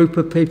with a group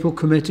of people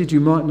committed,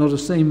 you might not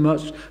have seen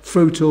much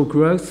fruit or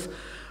growth.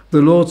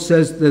 The Lord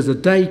says there's a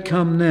day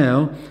come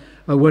now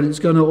when it's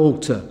going to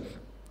alter.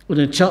 And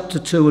in chapter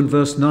 2 and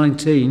verse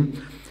 19,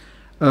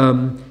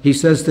 he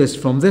says this,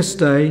 from this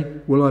day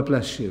will I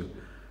bless you.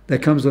 There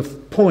comes a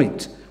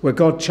point where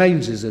God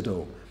changes it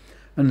all.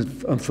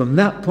 And from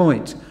that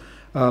point,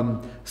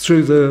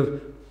 through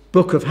the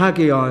book of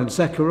Haggai and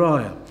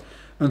Zechariah,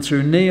 and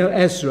through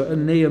Ezra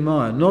and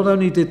Nehemiah, not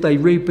only did they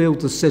rebuild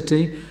the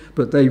city,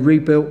 but they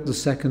rebuilt the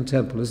second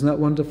temple. Isn't that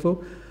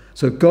wonderful?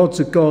 So God's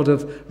a God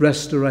of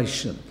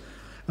restoration.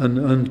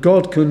 And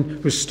God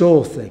can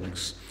restore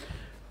things.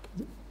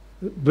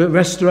 But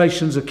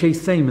restoration's a key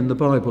theme in the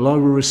Bible. I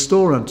will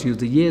restore unto you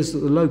the years that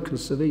the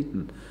locusts have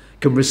eaten.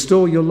 Can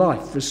restore your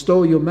life,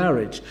 restore your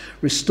marriage,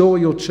 restore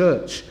your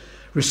church,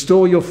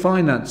 restore your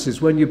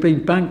finances when you've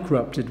been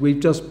bankrupted. We've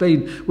just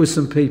been with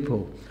some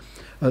people,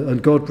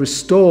 and God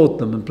restored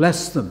them and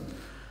blessed them.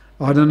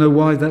 I don't know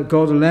why that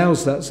God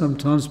allows that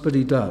sometimes, but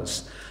he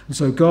does. And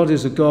so God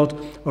is a God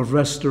of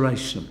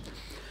restoration.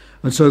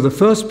 And so the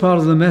first part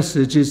of the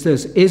message is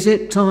this: is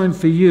it time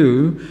for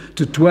you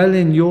to dwell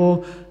in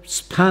your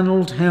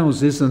panelled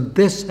houses and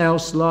this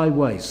house lie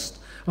waste?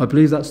 I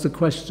believe that's the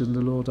question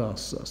the Lord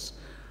asks us.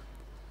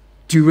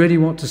 Do you really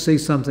want to see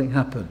something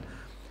happen?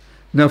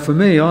 Now for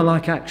me, I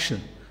like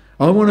action.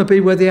 I want to be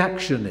where the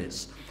action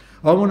is.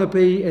 I want to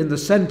be in the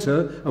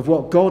centre of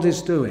what God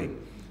is doing.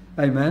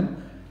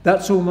 Amen?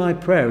 That's all my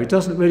prayer. It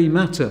doesn't really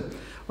matter.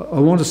 I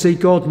want to see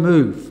God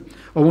move.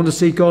 I want to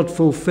see God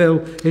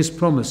fulfill his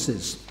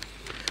promises.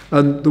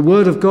 And the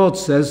Word of God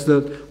says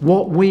that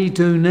what we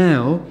do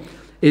now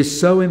is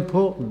so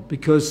important,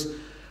 because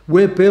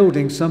we're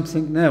building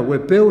something now. We're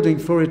building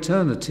for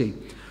eternity.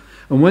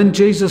 And when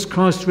Jesus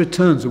Christ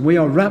returns and we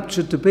are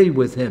raptured to be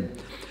with him,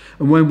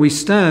 and when we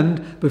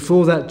stand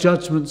before that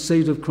judgment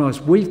seat of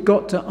Christ, we've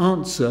got to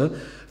answer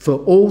for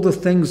all the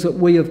things that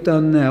we have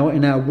done now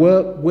in our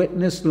work,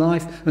 witness,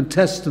 life and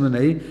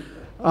testimony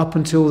up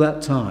until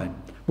that time.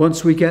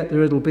 Once we get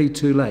there, it'll be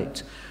too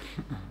late.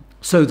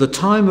 So the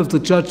time of the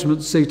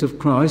judgment seat of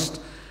Christ,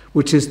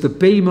 which is the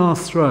Bema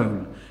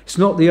throne, it's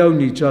not the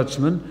only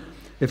judgment.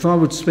 If I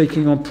were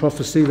speaking on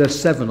prophecy, there's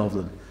 7 of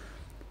them.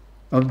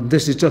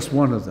 This is just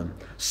one of them.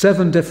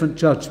 7 different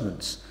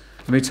judgments.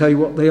 Let me tell you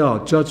what they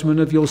are. Judgment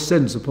of your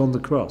sins upon the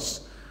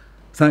cross.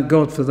 Thank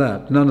God for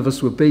that. None of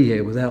us would be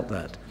here without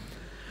that.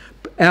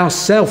 Our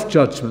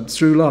self-judgment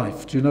through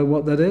life. Do you know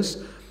what that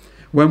is?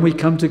 When we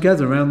come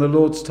together around the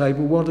Lord's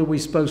table, what are we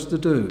supposed to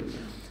do?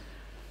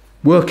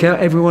 Work out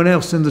everyone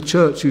else in the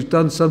church who's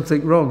done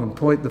something wrong and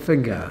point the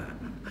finger.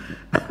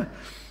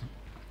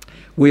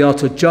 We are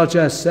to judge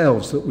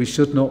ourselves that we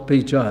should not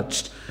be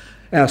judged.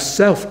 Our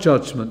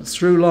self-judgment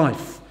through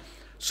life.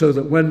 so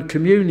that when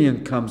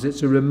communion comes,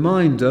 it's a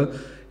reminder,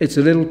 it's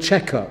a little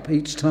checkup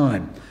each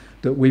time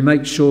that we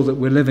make sure that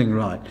we're living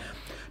right.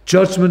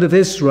 Judgment of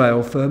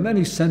Israel for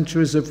many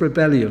centuries of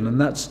rebellion,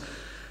 and that's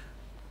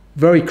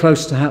very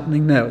close to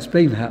happening now. It's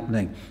been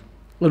happening.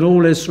 And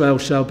all Israel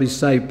shall be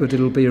saved, but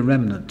it'll be a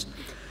remnant.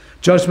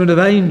 Judgment of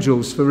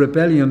angels for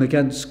rebellion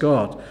against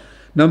God.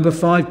 Number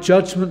 5,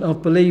 judgment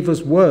of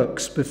believers'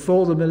 works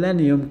before the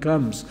millennium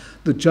comes,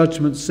 the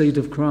judgment seat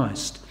of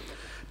Christ.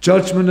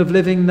 Judgment of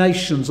living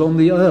nations on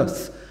the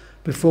earth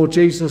before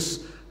Jesus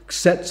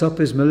sets up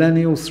his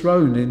millennial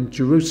throne in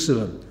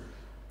Jerusalem.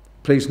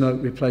 Please note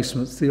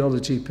replacement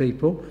theology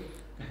people,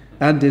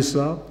 and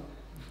Islam,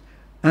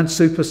 and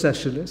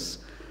supersessionists,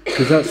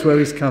 because that's where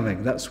he's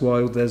coming. That's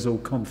why there's all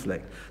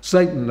conflict.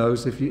 Satan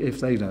knows if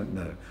they don't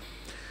know.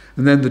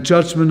 And then the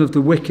judgment of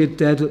the wicked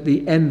dead at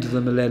the end of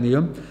the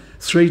millennium.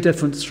 3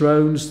 different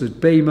thrones, the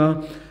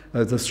Bema,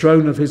 the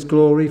throne of his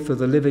glory for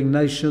the living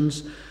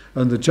nations,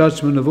 and the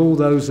judgment of all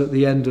those at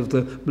the end of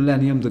the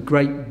millennium, the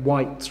great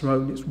white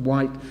throne. It's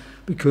white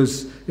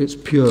because it's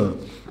pure.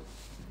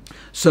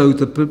 So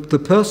the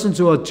persons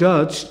who are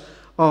judged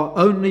are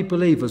only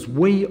believers.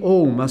 We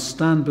all must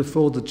stand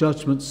before the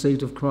judgment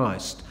seat of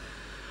Christ.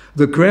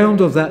 The ground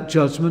of that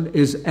judgment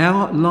is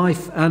our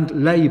life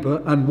and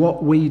labour and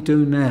what we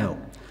do now.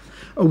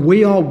 And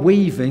we are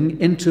weaving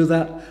into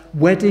that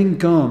wedding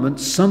garment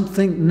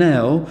something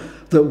now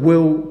that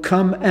will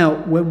come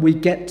out when we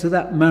get to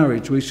that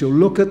marriage. We shall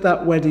look at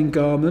that wedding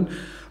garment,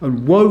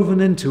 and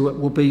woven into it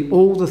will be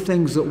all the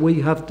things that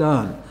we have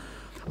done.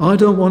 I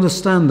don't want to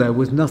stand there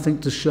with nothing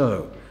to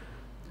show.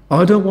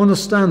 I don't want to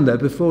stand there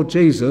before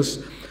Jesus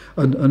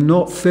and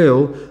not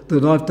feel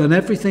that I've done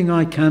everything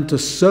I can to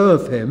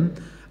serve him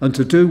and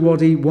to do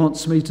what he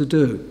wants me to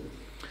do.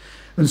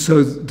 And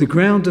so the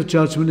ground of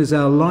judgment is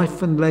our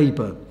life and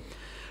labour.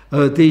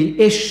 The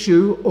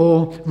issue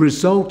or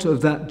result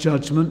of that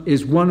judgment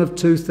is one of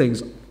 2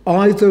 things: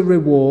 either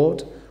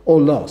reward or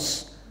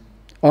loss.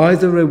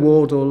 Either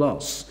reward or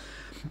loss.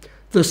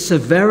 The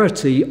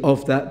severity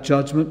of that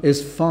judgment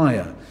is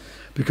fire,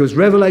 because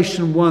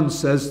Revelation 1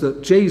 says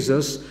that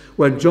Jesus,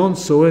 when John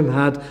saw him,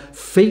 had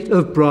feet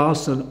of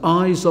brass and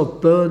eyes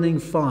of burning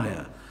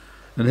fire.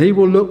 And he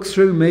will look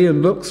through me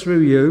and look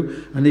through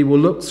you, and he will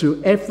look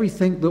through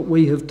everything that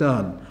we have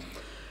done.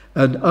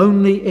 And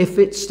only if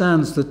it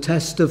stands the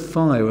test of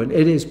fire, and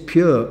it is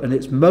pure, and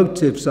its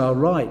motives are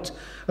right,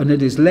 and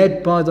it is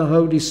led by the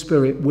Holy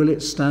Spirit, will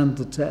it stand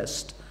the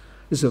test.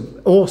 It's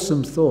an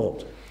awesome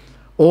thought.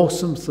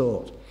 Awesome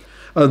thought.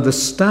 And the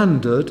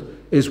standard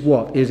is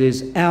what? It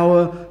is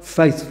our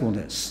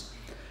faithfulness.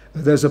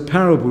 There's a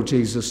parable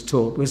Jesus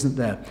taught, isn't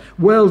there?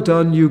 Well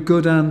done, you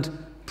good and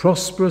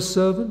prosperous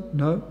servant?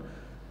 No.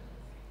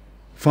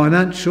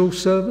 Financial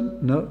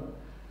servant? No.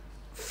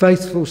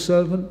 Faithful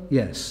servant?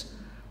 Yes.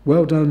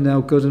 Well done,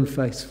 thou good and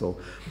faithful.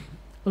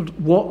 And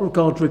what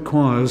God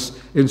requires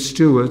in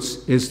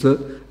stewards is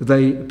that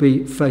they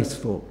be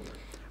faithful.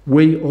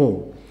 We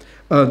all.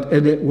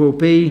 And it will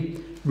be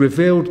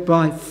revealed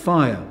by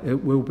fire.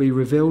 It will be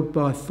revealed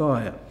by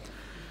fire.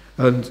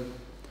 And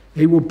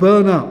he will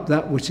burn up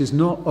that which is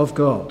not of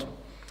God.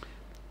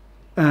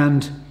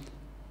 And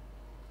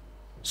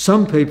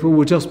some people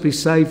will just be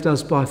saved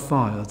as by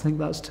fire. I think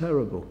that's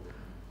terrible.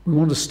 We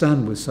want to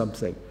stand with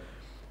something.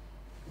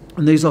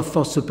 And these are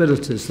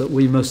possibilities that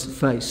we must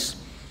face.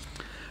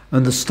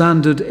 And the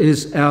standard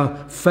is our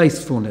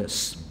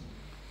faithfulness.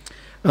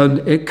 And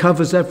it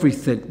covers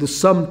everything, the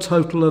sum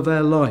total of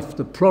our life,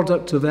 the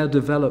product of our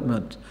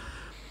development.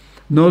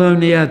 Not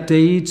only our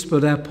deeds,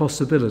 but our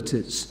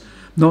possibilities.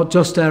 Not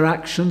just our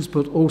actions,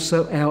 but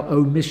also our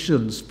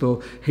omissions.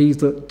 For he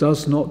that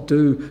does not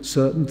do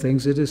certain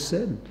things, it is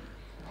sin.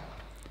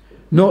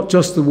 Not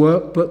just the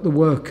work, but the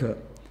worker.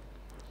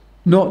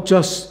 Not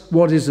just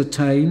what is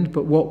attained,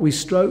 but what we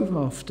strove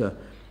after.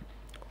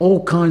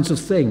 All kinds of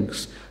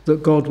things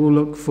that God will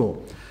look for.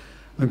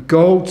 And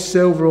gold,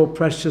 silver, or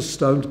precious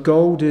stones.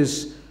 Gold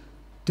is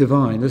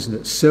divine, isn't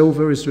it?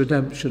 Silver is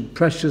redemption.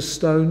 Precious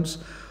stones,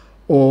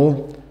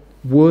 or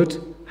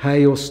wood,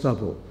 hay, or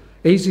stubble.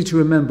 Easy to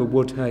remember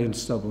wood, hay, and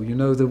stubble. You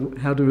know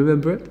how to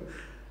remember it?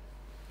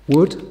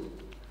 Wood,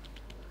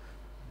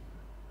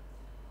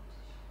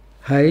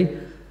 hay,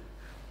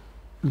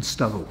 and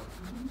stubble.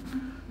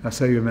 That's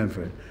how you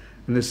remember it.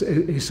 And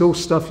it's all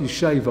stuff you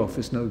shave off.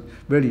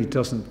 Really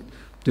doesn't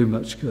do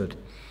much good.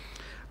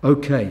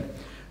 Okay,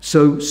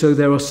 so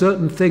there are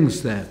certain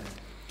things there.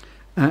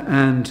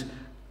 And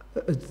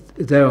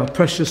there are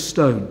precious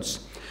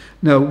stones.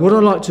 Now, what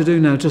I'd like to do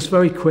now, just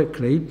very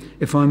quickly,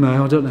 if I may,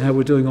 I don't know how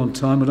we're doing on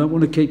time. I don't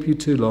want to keep you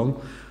too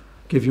long,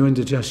 give you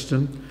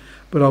indigestion.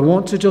 But I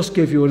want to just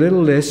give you a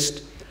little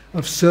list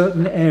of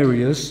certain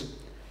areas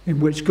in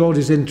which God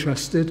is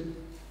interested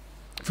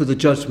for the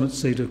judgment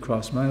seat of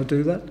Christ. May I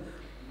do that?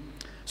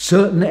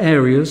 Certain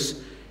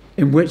areas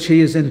in which he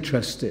is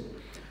interested.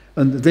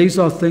 And these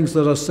are things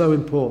that are so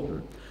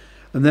important.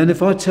 And then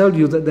if I tell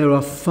you that there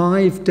are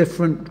 5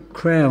 different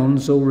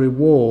crowns or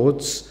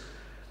rewards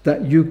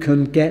that you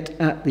can get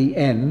at the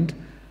end,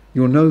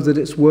 you'll know that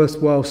it's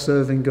worthwhile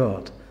serving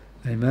God.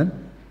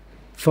 Amen?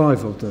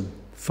 5 of them,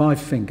 5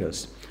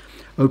 fingers.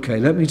 Okay,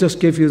 let me just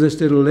give you this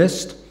little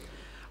list.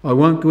 I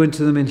won't go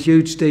into them in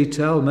huge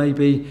detail.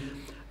 Maybe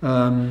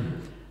a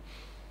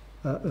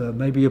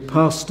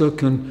pastor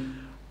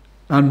can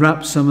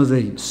unwrap some of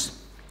these.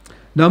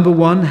 Number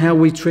 1, how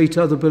we treat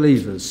other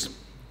believers.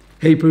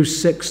 Hebrews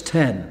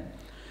 6:10.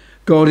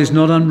 God is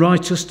not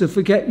unrighteous to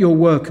forget your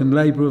work and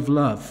labour of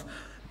love,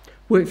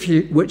 which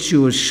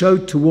you have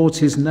showed towards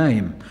his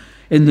name,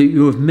 in that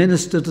you have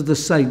ministered to the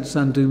saints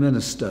and do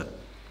minister.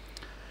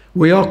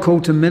 We are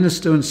called to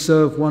minister and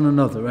serve one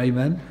another,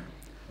 amen?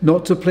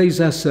 Not to please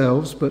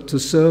ourselves, but to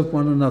serve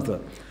one another.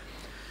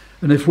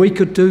 And if we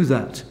could do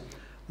that,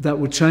 that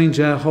would change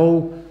our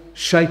whole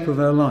shape of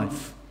our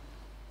life.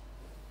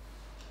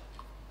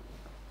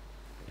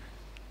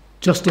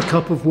 Just a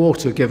cup of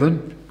water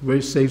given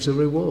receives a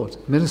reward.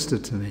 Minister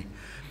to me.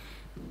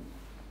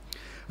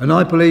 And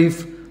I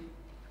believe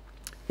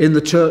in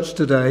the church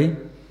today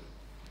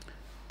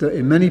that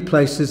in many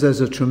places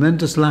there's a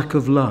tremendous lack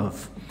of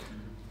love.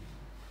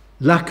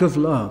 Lack of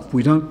love.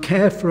 We don't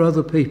care for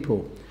other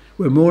people.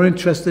 We're more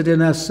interested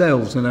in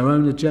ourselves and our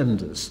own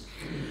agendas.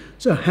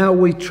 So how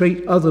we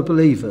treat other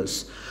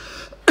believers.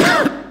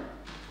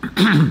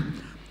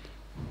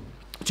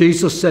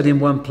 Jesus said in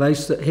one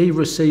place that he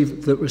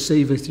that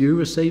receiveth you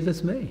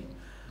receiveth me.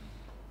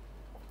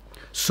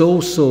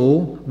 Saul,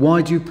 Saul,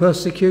 why do you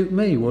persecute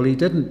me? Well, he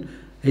didn't.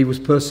 He was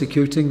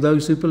persecuting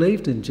those who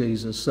believed in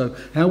Jesus. So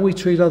how we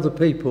treat other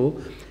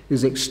people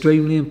is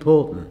extremely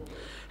important.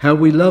 How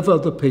we love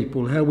other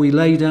people, how we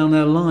lay down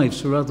our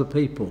lives for other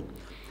people.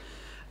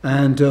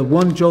 And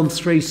 1 John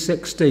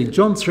 3:16.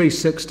 John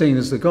 3:16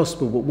 is the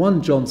gospel, but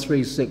 1 John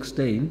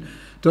 3:16,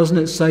 doesn't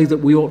it say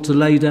that we ought to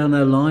lay down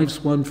our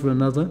lives one for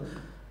another?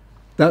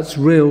 That's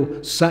real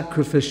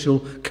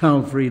sacrificial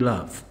Calvary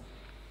love.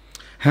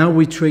 How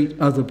we treat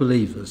other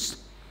believers.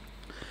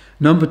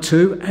 Number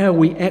 2, how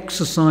we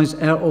exercise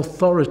our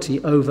authority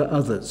over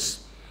others.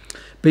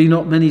 Be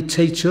not many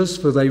teachers,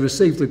 for they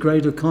receive the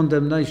greater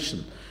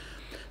condemnation.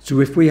 So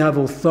if we have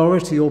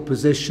authority or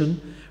position,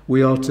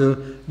 we are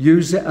to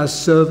use it as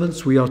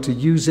servants. We are to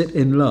use it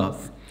in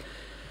love.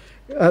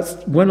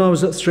 When I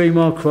was at 3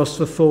 Mile Cross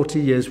for 40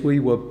 years, we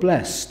were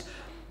blessed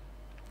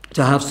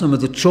to have some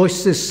of the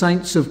choicest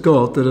saints of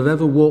God that have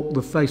ever walked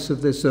the face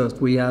of this earth.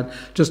 We had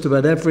just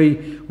about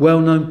every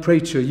well-known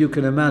preacher you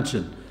can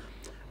imagine.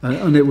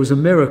 And it was a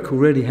miracle,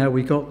 really, how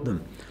we got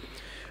them.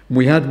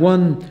 We had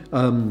one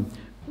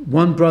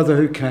brother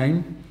who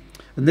came,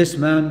 and this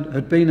man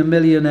had been a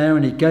millionaire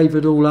and he gave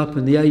it all up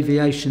in the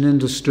aviation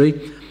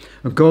industry.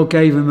 And God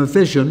gave him a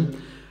vision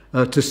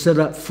to set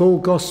up full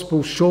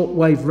gospel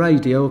shortwave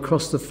radio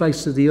across the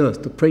face of the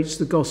earth to preach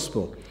the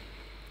gospel.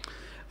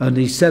 And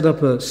he set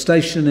up a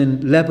station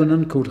in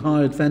Lebanon called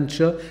High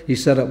Adventure. He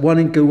set up one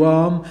in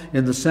Guam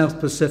in the South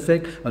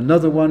Pacific,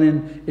 another one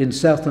in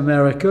South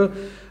America.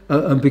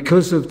 And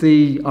because of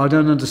I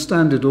don't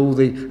understand it all,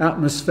 the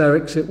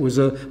atmospherics, it was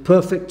a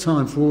perfect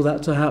time for all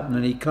that to happen.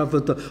 And he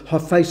covered the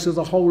face of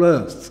the whole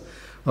earth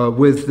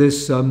with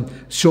this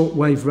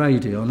shortwave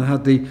radio. And I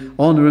had the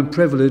honour and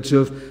privilege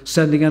of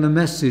sending out a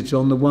message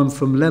on the one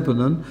from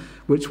Lebanon,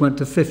 which went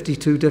to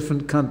 52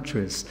 different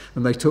countries.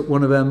 And they took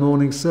one of our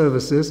morning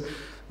services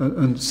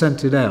and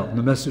sent it out. And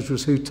the message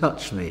was, "Who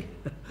touched me?"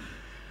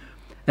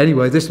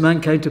 Anyway, this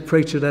man came to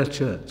preach at our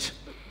church.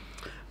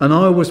 And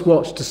I always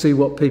watched to see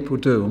what people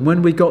do. And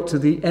when we got to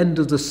the end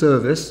of the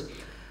service,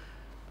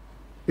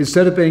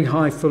 instead of being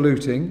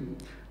highfalutin,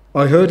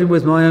 I heard him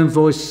with my own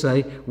voice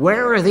say,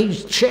 "Where are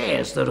these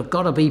chairs that have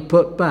got to be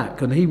put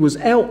back?" And he was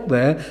out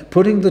there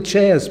putting the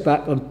chairs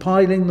back and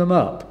piling them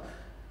up.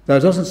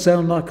 That doesn't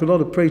sound like a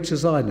lot of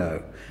preachers I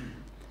know.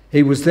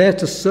 He was there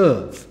to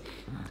serve.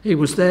 He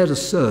was there to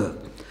serve.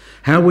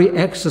 How we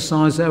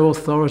exercise our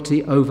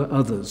authority over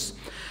others.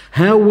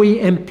 How we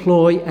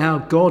employ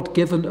our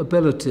God-given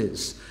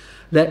abilities.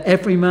 Let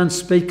every man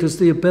speak as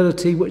the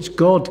ability which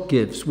God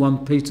gives.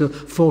 1 Peter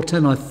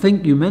 4:10. I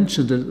think you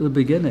mentioned it at the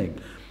beginning.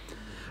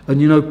 And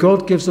you know,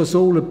 God gives us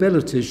all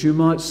abilities. You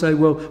might say,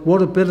 well,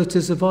 what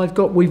abilities have I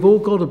got? We've all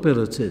got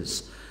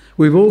abilities.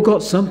 We've all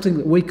got something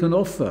that we can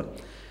offer.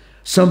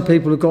 Some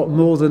people have got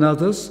more than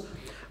others.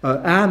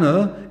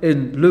 Anna,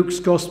 in Luke's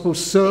Gospel,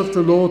 served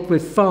the Lord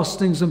with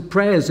fastings and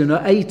prayers in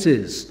her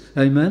 80s.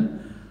 Amen?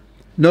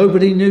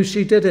 Nobody knew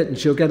she did it, and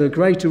she'll get a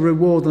greater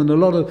reward than a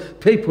lot of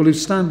people who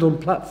stand on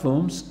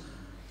platforms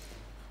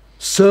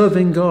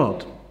serving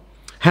God.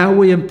 How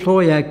we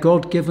employ our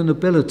God-given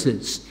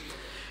abilities.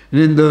 And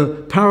in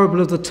the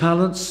parable of the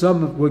talents,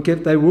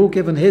 they were all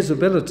given his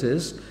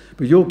abilities,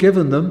 but you're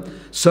given them.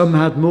 Some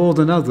had more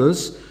than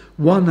others.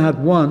 One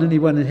had one, and he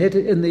went and hid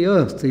it in the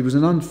earth. He was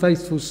an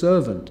unfaithful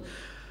servant.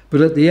 But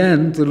at the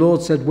end, the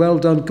Lord said, "Well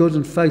done, good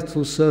and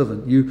faithful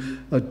servant. You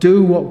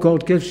do what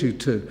God gives you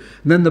to."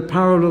 And then the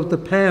parable of the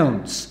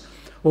pounds,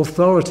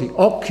 authority,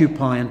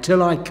 occupy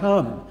until I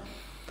come.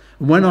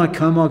 And when I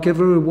come, I'll give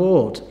a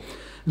reward.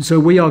 And so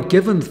we are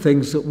given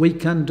things that we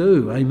can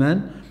do.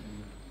 Amen.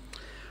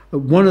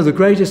 One of the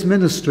greatest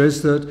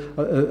ministries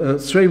that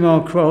 3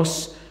 Mile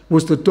Cross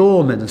was the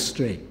door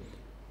ministry.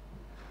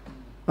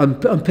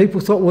 And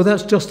people thought, well,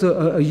 that's just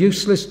a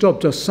useless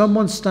job, just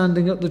someone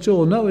standing at the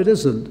door. No, it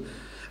isn't.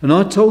 And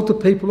I told the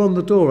people on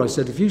the door, I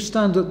said, if you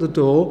stand at the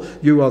door,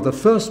 you are the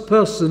first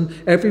person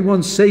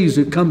everyone sees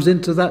who comes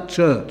into that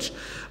church.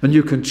 And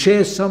you can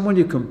cheer someone,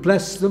 you can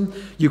bless them,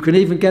 you can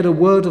even get a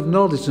word of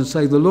knowledge and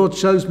say, the Lord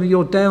shows me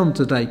you're down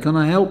today. Can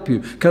I help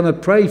you? Can I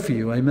pray for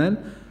you?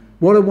 Amen?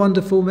 What a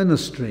wonderful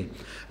ministry.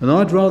 And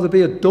I'd rather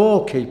be a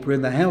doorkeeper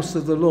in the house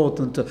of the Lord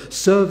than to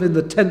serve in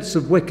the tents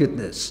of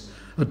wickedness.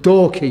 A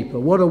doorkeeper.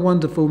 What a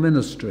wonderful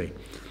ministry.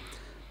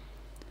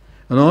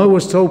 And I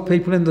always told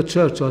people in the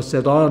church, I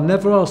said, I'll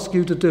never ask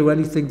you to do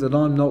anything that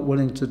I'm not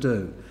willing to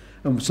do.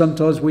 And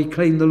sometimes we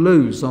clean the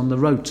loos on the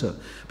rota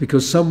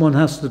because someone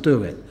has to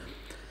do it.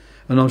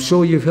 And I'm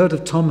sure you've heard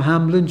of Tom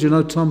Hamlin. Do you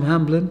know Tom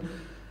Hamlin?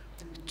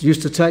 He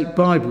used to take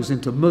Bibles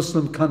into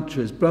Muslim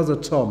countries. Brother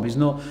Tom, he's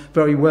not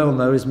very well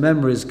now, his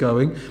memory's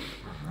going.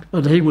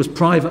 And he was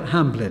Private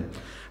Hamlin.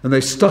 And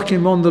they stuck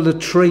him on the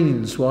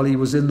latrines while he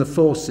was in the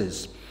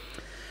forces.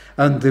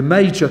 And the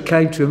major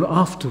came to him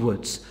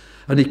afterwards.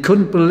 And he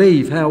couldn't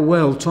believe how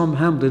well Tom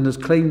Hamlin has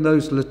cleaned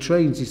those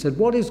latrines. He said,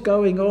 what is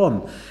going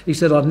on? He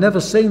said, I've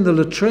never seen the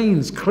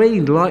latrines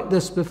cleaned like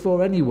this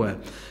before anywhere.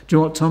 Do you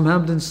know what Tom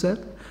Hamlin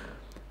said?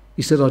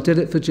 He said, I did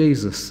it for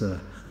Jesus, sir.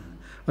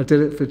 I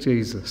did it for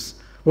Jesus.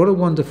 What a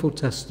wonderful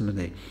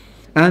testimony.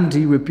 And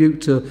he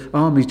rebuked an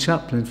army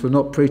chaplain for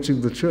not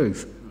preaching the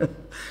truth,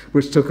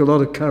 which took a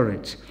lot of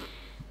courage.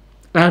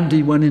 And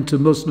he went into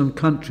Muslim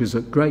countries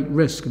at great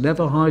risk,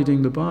 never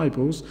hiding the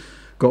Bibles,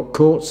 got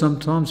caught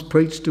sometimes,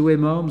 preached to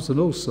imams and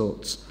all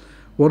sorts.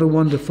 What a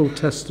wonderful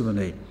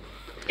testimony.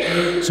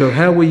 So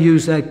how we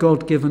use our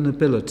God-given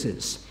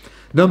abilities.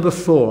 Number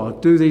 4, I'll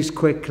do these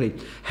quickly.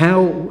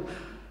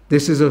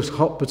 This is a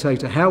hot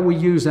potato. How we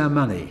use our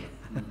money.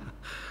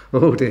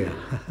 Oh dear.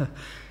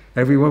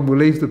 Everyone will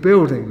leave the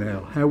building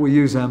now. How we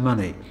use our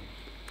money.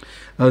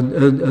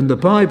 And the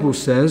Bible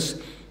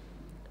says,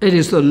 it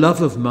is the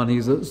love of money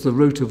that's the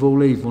root of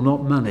all evil,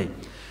 not money.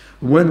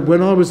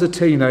 When I was a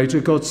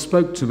teenager, God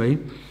spoke to me.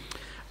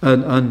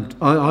 And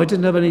I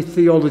didn't have any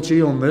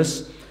theology on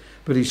this,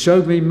 but he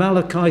showed me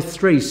Malachi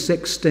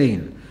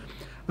 3:16.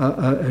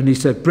 And he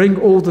said, bring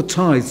all the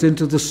tithes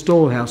into the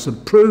storehouse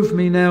and prove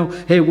me now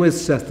herewith,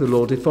 saith the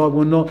Lord, if I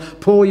will not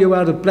pour you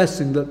out a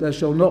blessing that there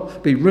shall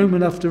not be room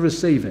enough to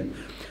receive it.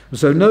 And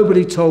so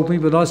nobody told me,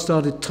 but I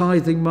started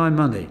tithing my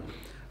money.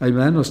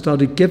 Amen. I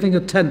started giving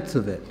 1/10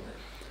 of it.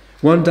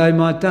 One day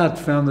my dad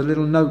found the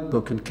little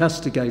notebook and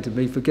castigated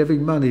me for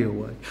giving money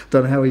away.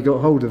 Don't know how he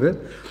got hold of it,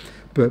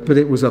 but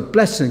it was a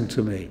blessing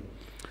to me.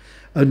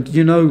 And,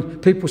 you know,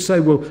 people say,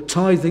 well,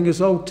 tithing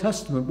is Old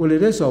Testament. Well,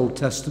 it is Old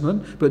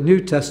Testament, but New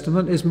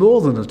Testament is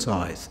more than a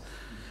tithe.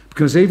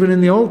 Because even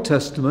in the Old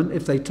Testament,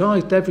 if they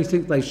tithed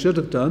everything they should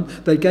have done,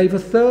 they gave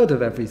 1/3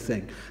 of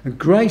everything. And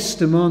grace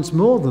demands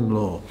more than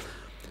law.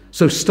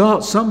 So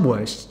start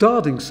somewhere,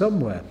 starting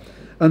somewhere,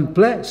 and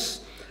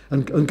bless.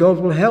 And God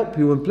will help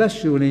you and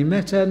bless you, and he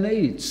met our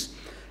needs.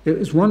 It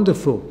was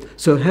wonderful.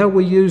 So how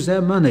we use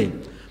our money.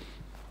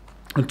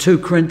 And 2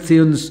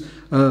 Corinthians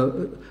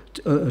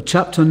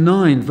chapter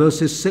 9,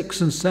 verses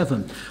 6 and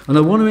 7. And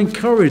I want to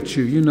encourage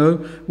you, you know,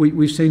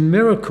 we've seen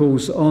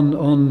miracles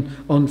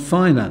on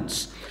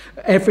finance.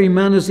 Every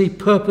man as he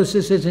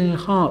purposes it in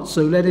his heart,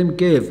 so let him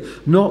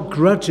give, not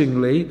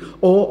grudgingly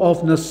or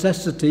of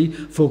necessity,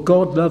 for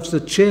God loves a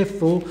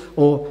cheerful,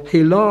 or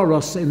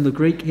hilaros in the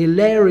Greek,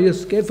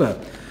 hilarious giver.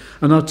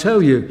 And I'll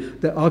tell you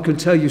that I can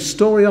tell you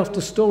story after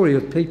story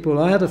of people.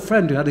 I had a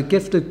friend who had a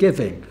gift of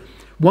giving,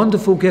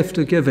 wonderful gift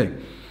of giving.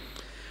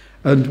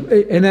 And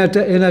in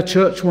our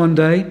church one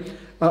day,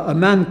 a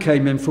man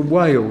came in from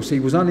Wales. He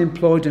was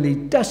unemployed and he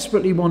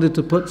desperately wanted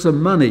to put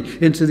some money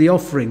into the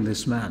offering,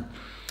 this man.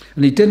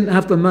 And he didn't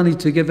have the money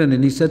to give in.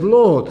 And he said,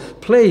 Lord,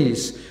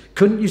 please,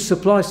 couldn't you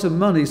supply some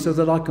money so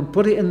that I can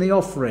put it in the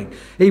offering?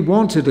 He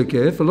wanted to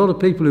give. A lot of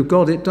people who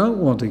got it don't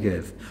want to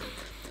give.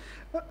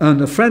 And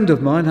a friend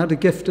of mine had a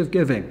gift of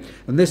giving.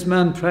 And this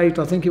man prayed,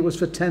 I think it was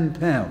for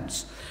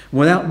 £10.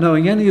 Without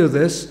knowing any of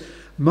this,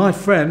 my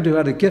friend who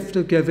had a gift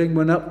of giving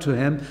went up to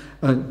him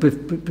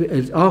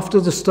after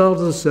the start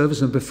of the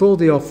service and before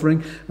the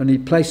offering, and he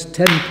placed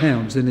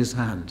 £10 in his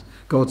hand.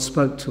 God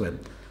spoke to him.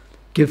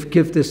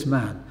 Give this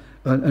man.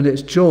 And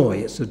it's joy.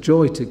 It's a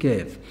joy to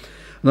give.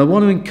 And I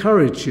want to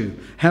encourage you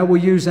how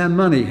we use our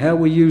money, how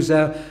we use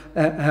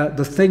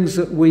the things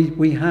that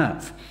we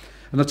have.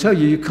 And I tell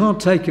you, you can't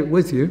take it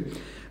with you.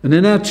 And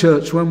in our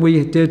church, when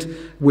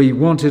we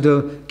wanted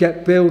to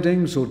get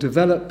buildings or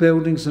develop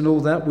buildings and all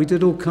that, we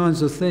did all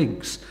kinds of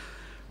things.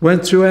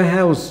 Went through our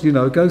house, you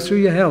know, go through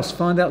your house,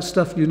 find out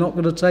stuff you're not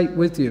going to take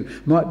with you.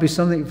 Might be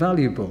something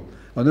valuable.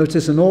 I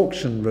noticed an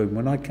auction room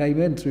when I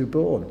came in through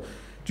Bourne.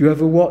 Do you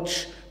ever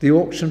watch the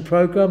auction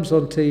programs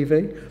on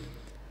TV?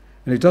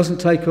 And it doesn't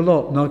take a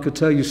lot. And I could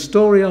tell you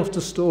story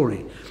after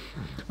story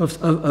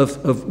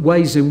of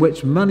ways in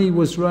which money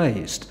was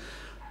raised.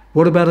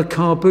 What about a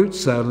car boot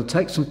sale, and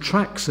take some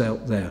tracts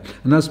out there?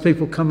 And as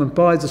people come and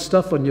buy the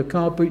stuff on your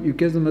car boot, you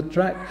give them a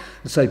tract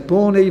and say,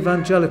 Bourne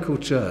Evangelical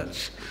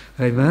Church.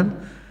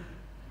 Amen?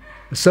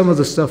 Some of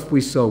the stuff we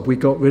sold, we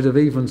got rid of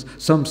even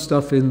some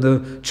stuff in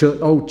the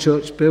old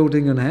church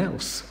building and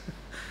house.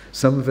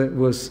 Some of it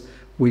was,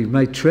 we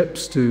made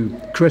trips to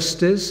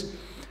Christie's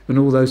and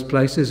all those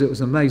places. It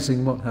was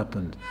amazing what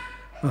happened.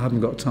 I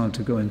haven't got time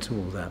to go into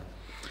all that.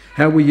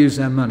 How we use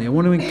our money. I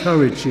want to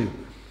encourage you.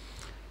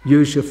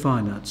 Use your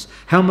finance.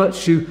 How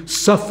much you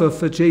suffer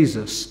for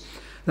Jesus.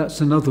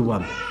 That's another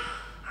one.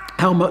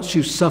 How much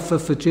you suffer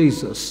for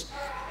Jesus.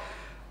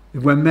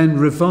 When men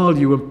revile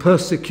you and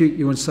persecute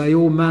you and say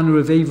all manner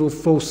of evil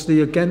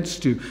falsely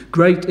against you,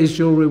 great is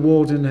your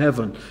reward in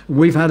heaven.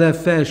 We've had our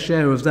fair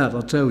share of that,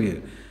 I'll tell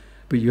you.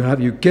 But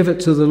you give it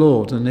to the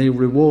Lord and he'll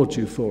reward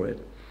you for it.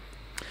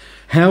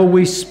 How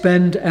we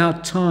spend our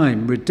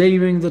time,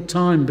 redeeming the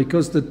time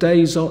because the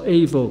days are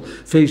evil.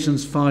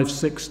 Ephesians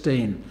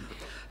 5:16.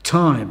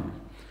 Time.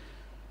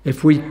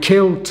 If we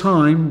kill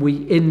time, we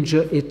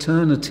injure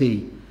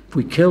eternity. If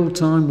we kill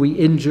time, we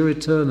injure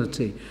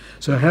eternity.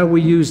 So how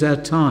we use our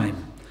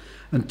time.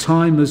 And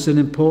time is an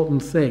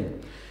important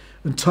thing.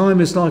 And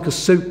time is like a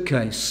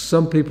suitcase.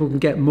 Some people can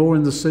get more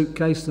in the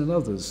suitcase than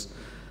others.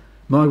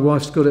 My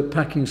wife's good at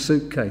packing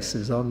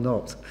suitcases. I'm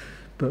not.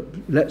 But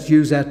let's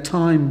use our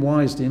time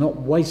wisely,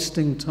 not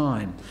wasting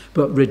time,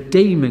 but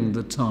redeeming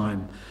the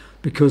time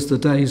because the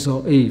days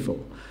are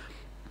evil.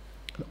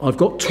 I've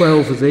got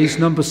 12 of these.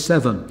 Number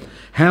 7.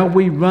 How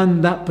we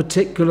run that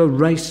particular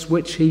race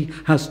which he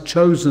has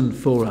chosen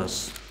for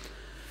us.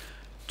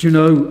 Do you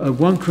know,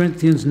 1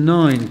 Corinthians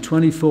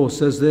 9:24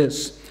 says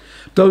this,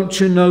 don't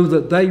you know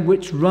that they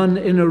which run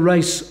in a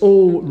race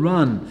all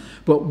run,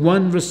 but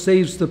one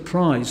receives the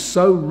prize,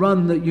 so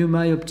run that you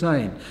may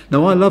obtain.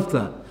 Now I love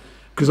that,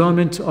 because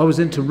I was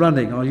into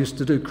running. I used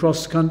to do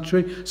cross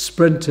country,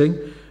 sprinting,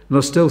 and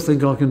I still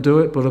think I can do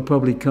it, but I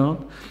probably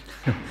can't.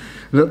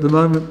 And at the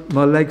moment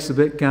my legs are a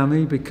bit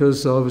gammy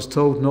because I was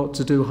told not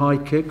to do high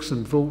kicks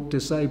and vault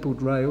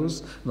disabled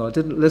rails, and I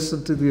didn't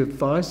listen to the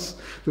advice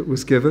that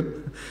was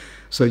given.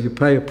 So you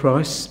pay a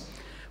price.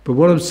 But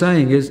what I'm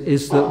saying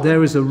is that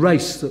there is a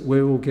race that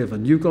we're all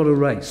given. You've got a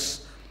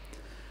race.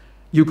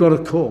 You've got a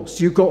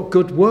course. You've got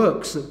good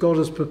works that God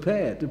has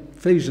prepared.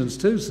 Ephesians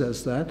 2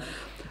 says that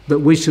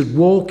we should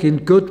walk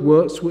in good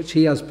works which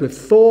he has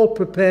before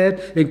prepared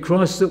in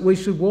Christ that we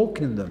should walk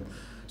in them.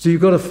 So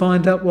you've got to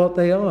find out what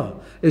they are.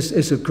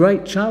 It's a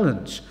great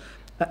challenge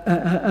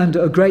and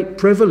a great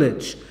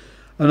privilege.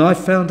 And I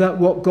found out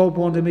what God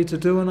wanted me to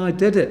do and I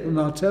did it. And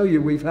I'll tell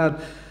you, we've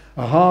had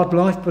a hard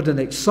life, but an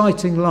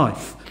exciting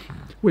life.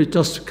 We've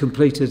just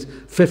completed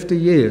 50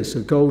 years,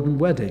 a golden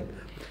wedding.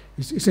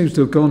 It seems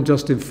to have gone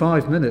just in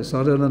 5 minutes.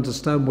 I don't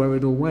understand where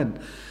it all went.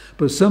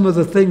 But some of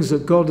the things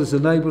that God has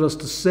enabled us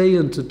to see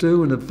and to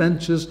do and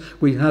adventures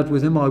we had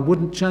with him, I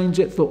wouldn't change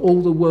it for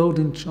all the world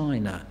in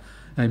China.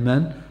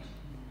 Amen?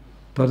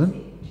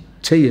 Pardon?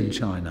 Tea in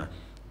China.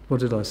 What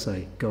did I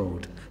say?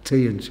 Gold.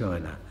 Tea in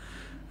China.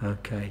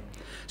 Okay.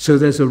 So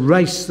there's a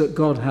race that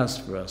God has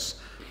for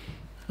us.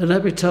 And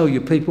let me tell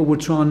you, people will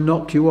try and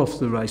knock you off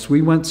the race.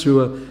 We went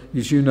through,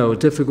 as you know, a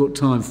difficult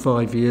time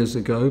 5 years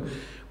ago.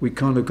 We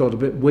kind of got a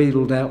bit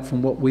wheedled out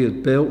from what we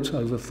had built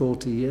over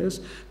 40 years.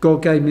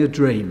 God gave me a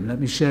dream. Let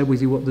me share with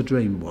you what the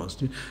dream was.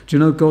 Do you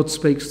know God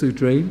speaks through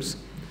dreams?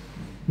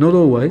 Not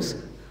always.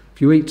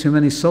 If you eat too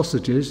many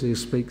sausages, he'll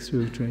speak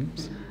through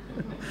dreams.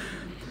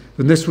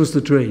 And this was the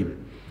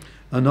dream.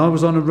 And I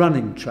was on a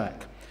running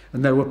track.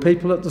 And there were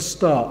people at the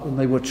start, and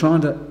they were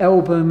trying to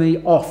elbow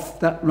me off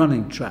that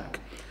running track.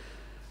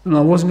 And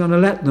I wasn't going to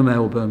let them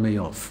elbow me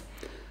off.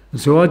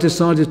 And so I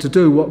decided to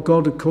do what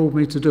God had called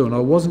me to do. And I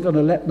wasn't going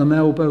to let them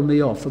elbow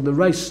me off. And the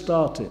race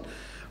started.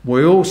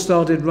 We all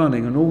started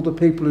running. And all the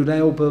people who'd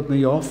elbowed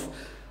me off,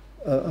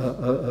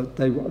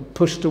 they were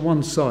pushed to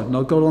one side. And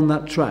I got on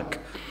that track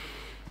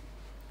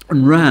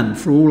and ran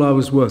for all I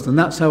was worth. And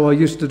that's how I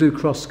used to do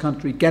cross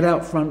country. Get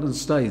out front and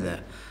stay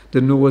there.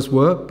 Didn't always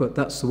work, but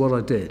that's what I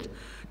did.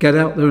 Get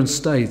out there and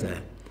stay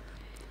there.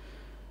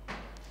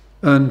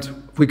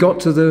 And we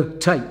got to the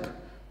tape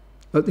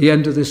at the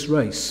end of this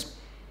race.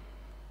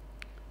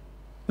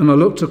 And I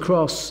looked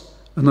across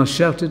and I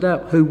shouted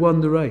out, who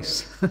won the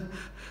race?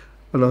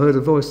 And I heard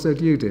a voice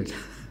said, you did.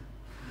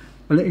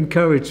 And it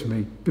encouraged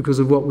me because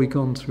of what we'd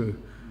gone through,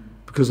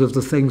 because of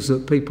the things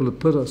that people have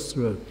put us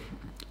through.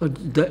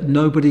 That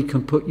nobody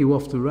can put you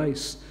off the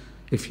race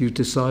if you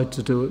decide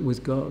to do it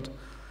with God.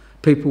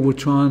 People will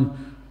try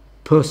and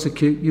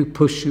persecute you,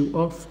 push you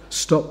off,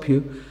 stop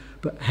you.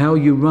 But how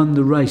you run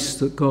the race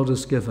that God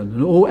has given.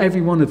 And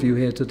every one of you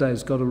here today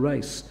has got a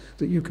race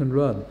that you can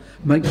run.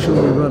 Make sure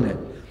you run it.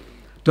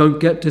 Don't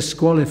get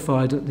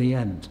disqualified at the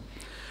end.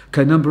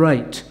 Okay, number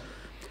 8.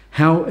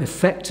 How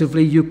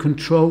effectively you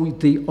control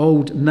the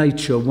old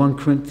nature, 1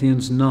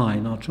 Corinthians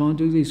 9. I'll try and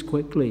do these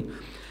quickly.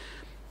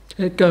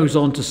 It goes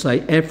on to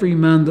say, every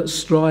man that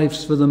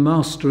strives for the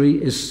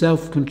mastery is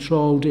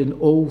self-controlled in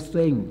all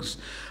things.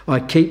 I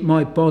keep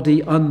my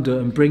body under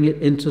and bring it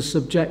into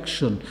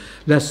subjection,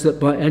 lest that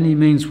by any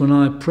means when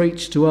I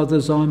preach to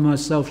others, I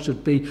myself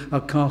should be a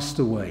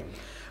castaway.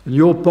 And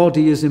your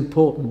body is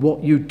important.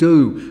 What you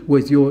do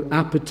with your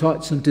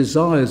appetites and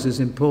desires is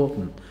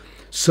important.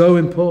 So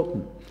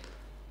important.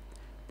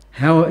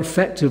 how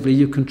effectively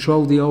you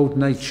control the old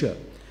nature.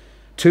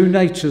 Two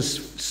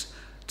natures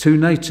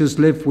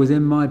live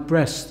within my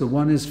breast. The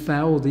one is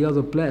foul, the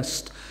other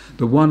blessed.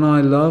 The one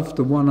I love,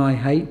 the one I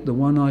hate, the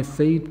one I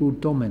feed will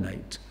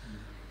dominate.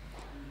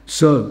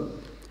 So,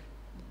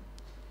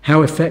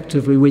 how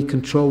effectively we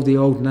control the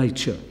old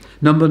nature.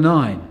 Number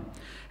 9,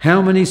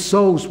 how many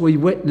souls we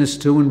witness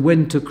to and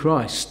win to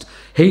Christ.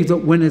 He that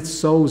winneth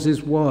souls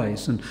is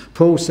wise. And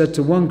Paul said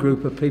to one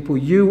group of people,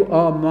 you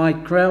are my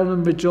crown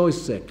and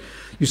rejoicing.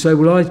 You say,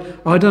 well,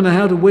 I don't know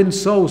how to win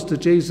souls to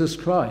Jesus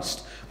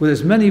Christ. Well,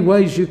 there's many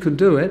ways you can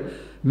do it.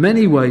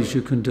 Many ways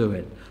you can do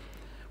it.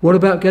 What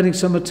about getting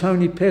some of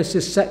Tony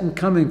Pierce's Second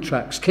Coming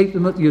tracts? Keep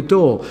them at your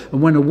door.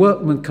 And when a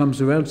workman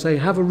comes around, say,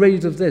 have a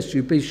read of this.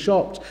 You'd be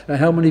shocked at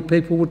how many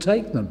people will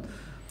take them.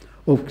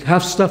 Or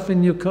have stuff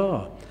in your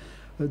car.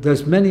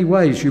 There's many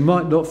ways. You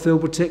might not feel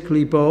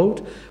particularly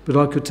bold, but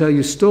I could tell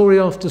you story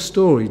after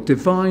story,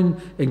 divine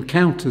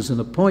encounters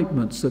and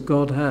appointments that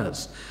God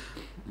has.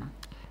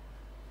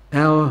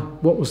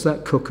 What was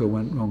that cooker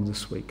went wrong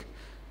this week?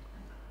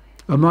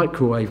 A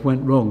microwave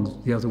went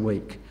wrong the other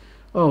week.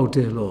 Oh,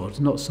 dear Lord,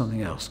 not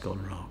something else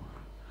gone wrong.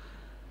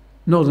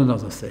 Not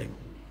another thing.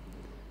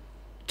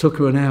 Took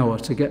her an hour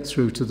to get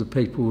through to the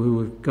people who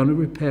were going to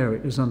repair it.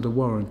 It was under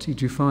warranty.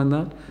 Do you find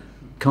that?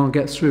 Can't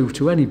get through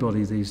to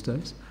anybody these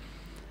days.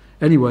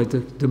 Anyway,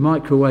 the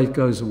microwave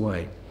goes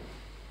away.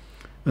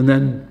 And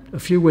then a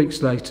few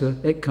weeks later,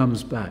 it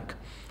comes back.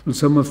 And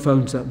someone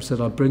phones up and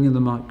said, I'll bring in the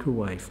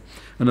microwave.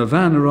 And a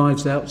van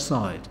arrives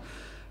outside.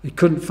 He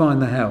couldn't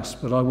find the house,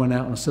 but I went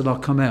out and I said, I'll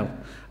come out.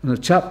 And the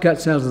chap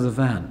gets out of the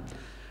van.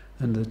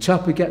 And the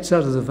chap who gets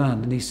out of the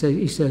van, and he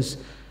says,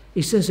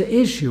 it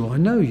is you, I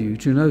know you.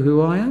 Do you know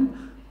who I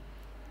am?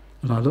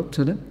 And I looked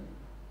at him.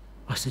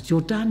 I said, you're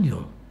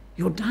Daniel.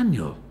 You're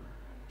Daniel.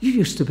 You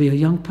used to be a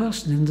young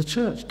person in the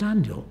church,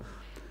 Daniel.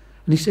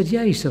 And he said,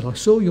 yeah. He said, I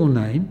saw your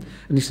name.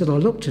 And he said, I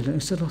looked at it and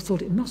he said, I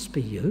thought it must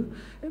be you.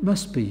 It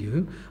must be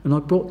you. And I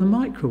brought the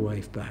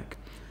microwave back.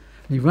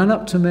 And he ran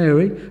up to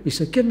Mary. He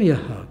said, give me a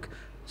hug.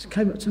 He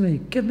came up to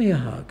me, give me a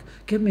hug.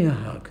 Give me a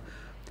hug.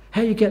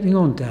 How are you getting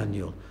on,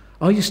 Daniel?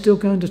 Are you still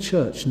going to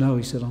church? No,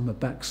 he said, I'm a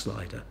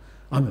backslider.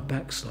 I'm a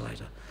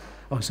backslider.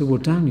 I said, well,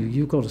 Daniel,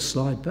 you've got to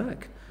slide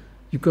back.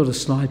 You've got to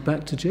slide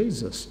back to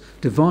Jesus.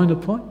 Divine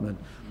appointment.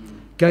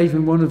 Gave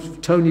him one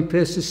of Tony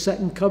Pierce's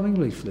Second Coming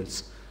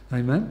leaflets.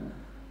 Amen?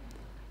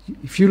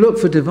 If you look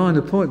for divine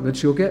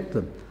appointments, you'll get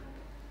them.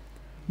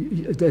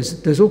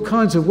 There's all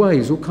kinds of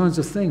ways, all kinds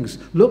of things.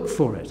 Look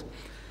for it.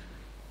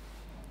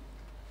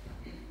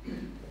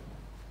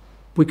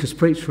 We could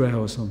preach for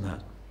hours on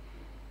that.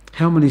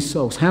 How many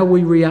souls? How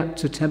we react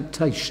to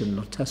temptation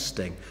or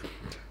testing.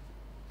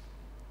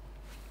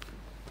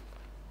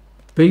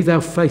 Be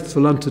thou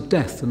faithful unto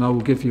death, and I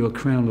will give you a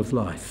crown of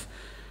life.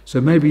 So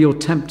maybe you're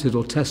tempted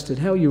or tested.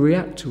 How you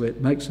react to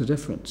it makes a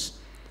difference.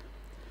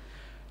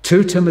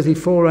 2 Timothy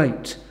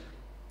 4:8.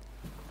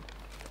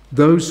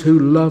 Those who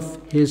love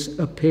his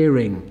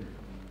appearing.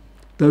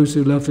 Those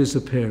who love his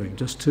appearing.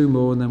 Just 2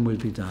 more and then we'll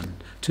be done.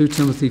 2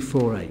 Timothy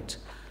 4:8.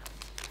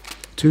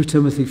 2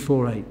 Timothy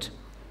 4:8.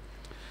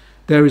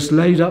 There is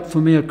laid up for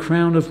me a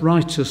crown of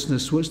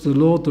righteousness, which the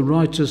Lord, the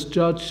righteous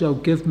judge, shall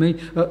give me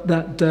at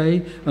that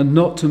day, and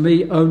not to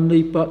me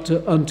only, but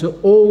unto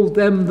all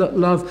them that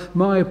love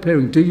my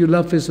appearing. Do you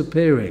love his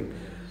appearing?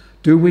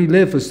 Do we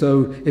live as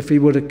though if he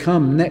were to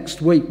come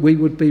next week, we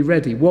would be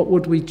ready? What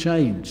would we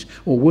change?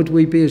 Or would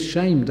we be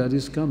ashamed at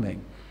his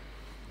coming?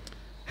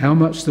 How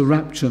much the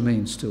rapture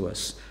means to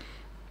us.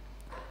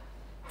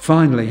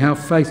 Finally, how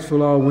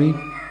faithful are we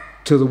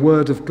to the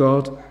word of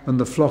God and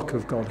the flock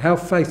of God? How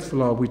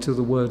faithful are we to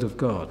the word of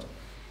God?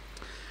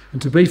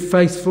 And to be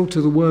faithful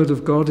to the word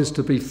of God is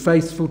to be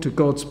faithful to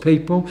God's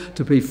people,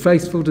 to be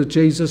faithful to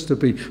Jesus, to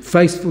be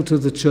faithful to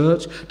the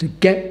church, to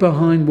get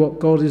behind what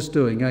God is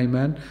doing.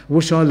 Amen. I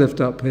wish I lived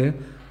up here.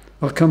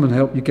 I'll come and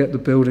help you get the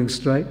building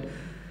straight.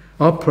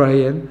 I'll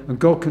pray in, and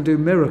God can do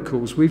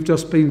miracles. We've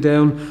just been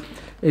down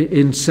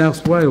in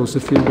South Wales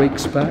a few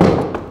weeks back.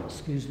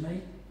 Excuse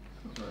me.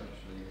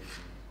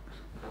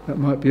 That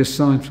might be a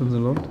sign from the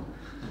Lord.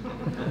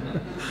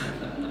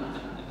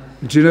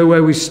 Do you know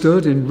where we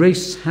stood? In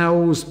Rees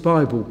Howells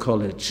Bible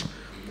College,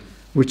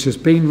 which has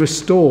been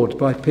restored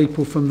by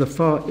people from the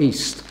Far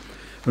East.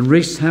 And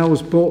Rees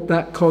Howells bought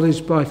that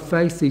college by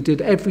faith. He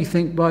did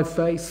everything by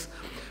faith.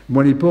 And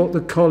when he bought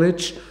the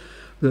college,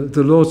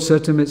 the Lord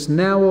said to him, it's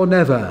now or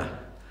never.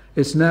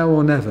 It's now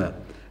or never.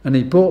 And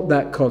he bought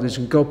that college,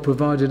 and God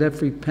provided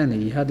every penny.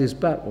 He had his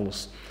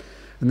battles.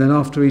 And then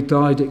after he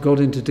died, it got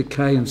into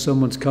decay, and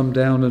someone's come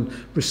down and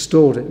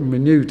restored it and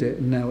renewed it.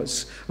 And now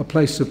it's a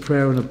place of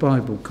prayer and a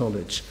Bible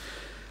college.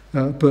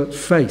 But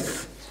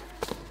faith,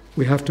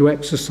 we have to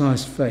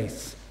exercise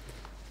faith.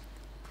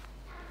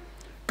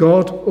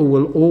 God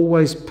will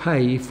always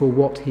pay for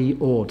what he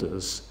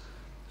orders.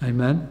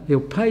 Amen? He'll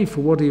pay for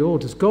what he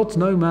orders. God's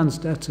no man's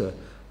debtor.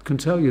 I can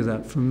tell you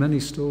that from many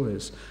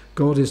stories.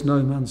 God is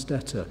no man's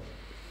debtor.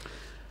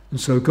 And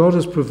so God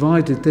has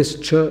provided this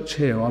church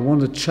here. I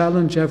want to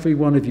challenge every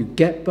one of you,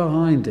 get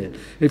behind it.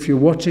 If you're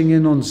watching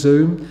in on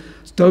Zoom,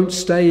 don't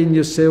stay in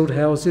your sealed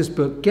houses,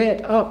 but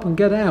get up and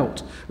get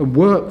out and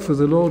work, for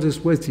the Lord is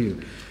with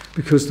you.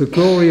 Because the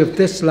glory of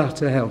this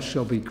latter house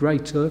shall be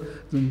greater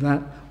than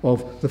that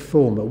of the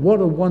former.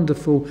 What a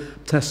wonderful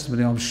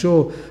testimony. I'm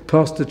sure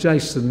Pastor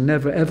Jason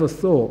never ever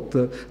thought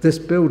that this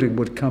building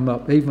would come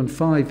up even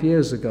 5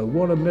 years ago.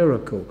 What a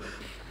miracle.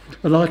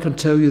 And I can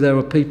tell you there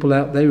are people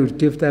out there who'd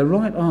give their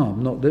right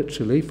arm, not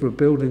literally, for a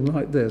building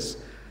like this.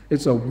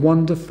 It's a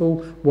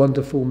wonderful,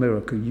 wonderful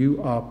miracle.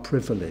 You are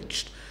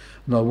privileged.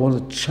 And I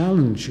want to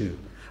challenge you.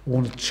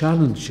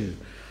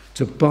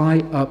 To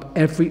buy up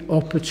every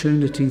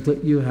opportunity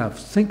that you have.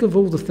 Think of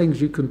all the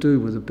things you can do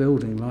with a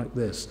building like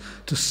this.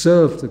 To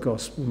serve the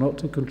gospel, not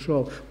to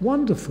control.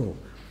 Wonderful.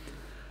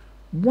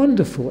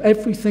 Wonderful.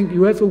 Everything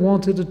you ever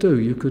wanted to do,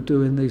 you could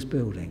do in these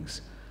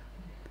buildings.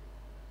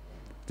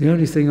 The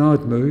only thing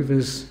I'd move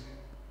is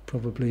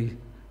probably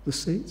the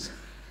seats.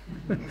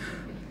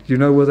 You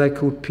know where they're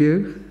called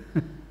pew?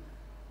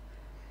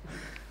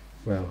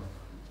 Well,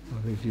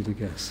 I'll leave you to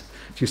guess.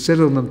 If you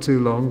sit on them too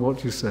long, what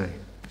do you say?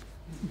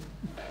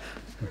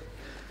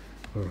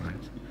 All right.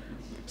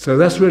 So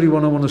that's really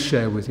what I want to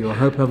share with you. I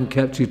hope I haven't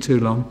kept you too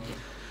long.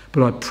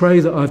 But I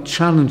pray that I've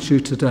challenged you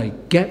today.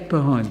 Get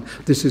behind.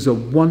 This is a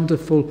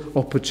wonderful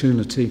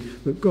opportunity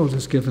that God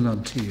has given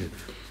unto you.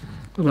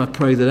 And I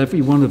pray that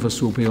every one of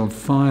us will be on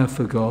fire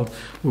for God.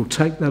 We'll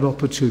take that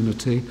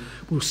opportunity.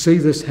 We'll see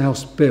this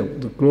house built.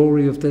 The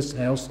glory of this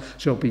house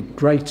shall be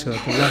greater,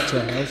 the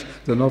latter house,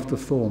 than of the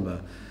former.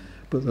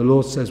 But the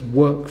Lord says,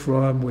 work, for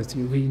I am with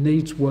you. He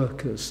needs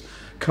workers.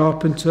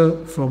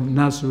 Carpenter from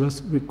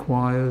Nazareth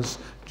requires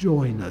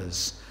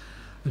joiners.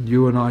 And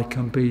you and I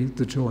can be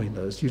the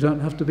joiners. You don't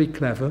have to be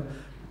clever.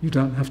 You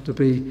don't have to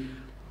be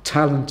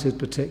talented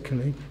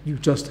particularly. You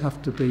just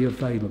have to be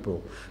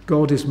available.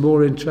 God is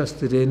more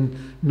interested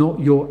in not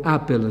your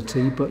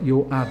ability, but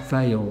your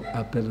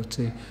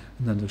availability.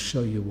 And then he'll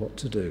show you what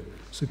to do.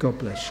 So God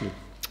bless you.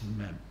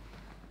 Amen.